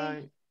 Elle.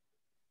 Bye.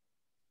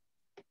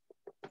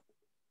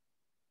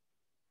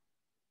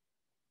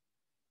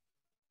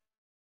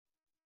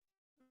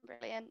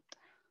 Brilliant.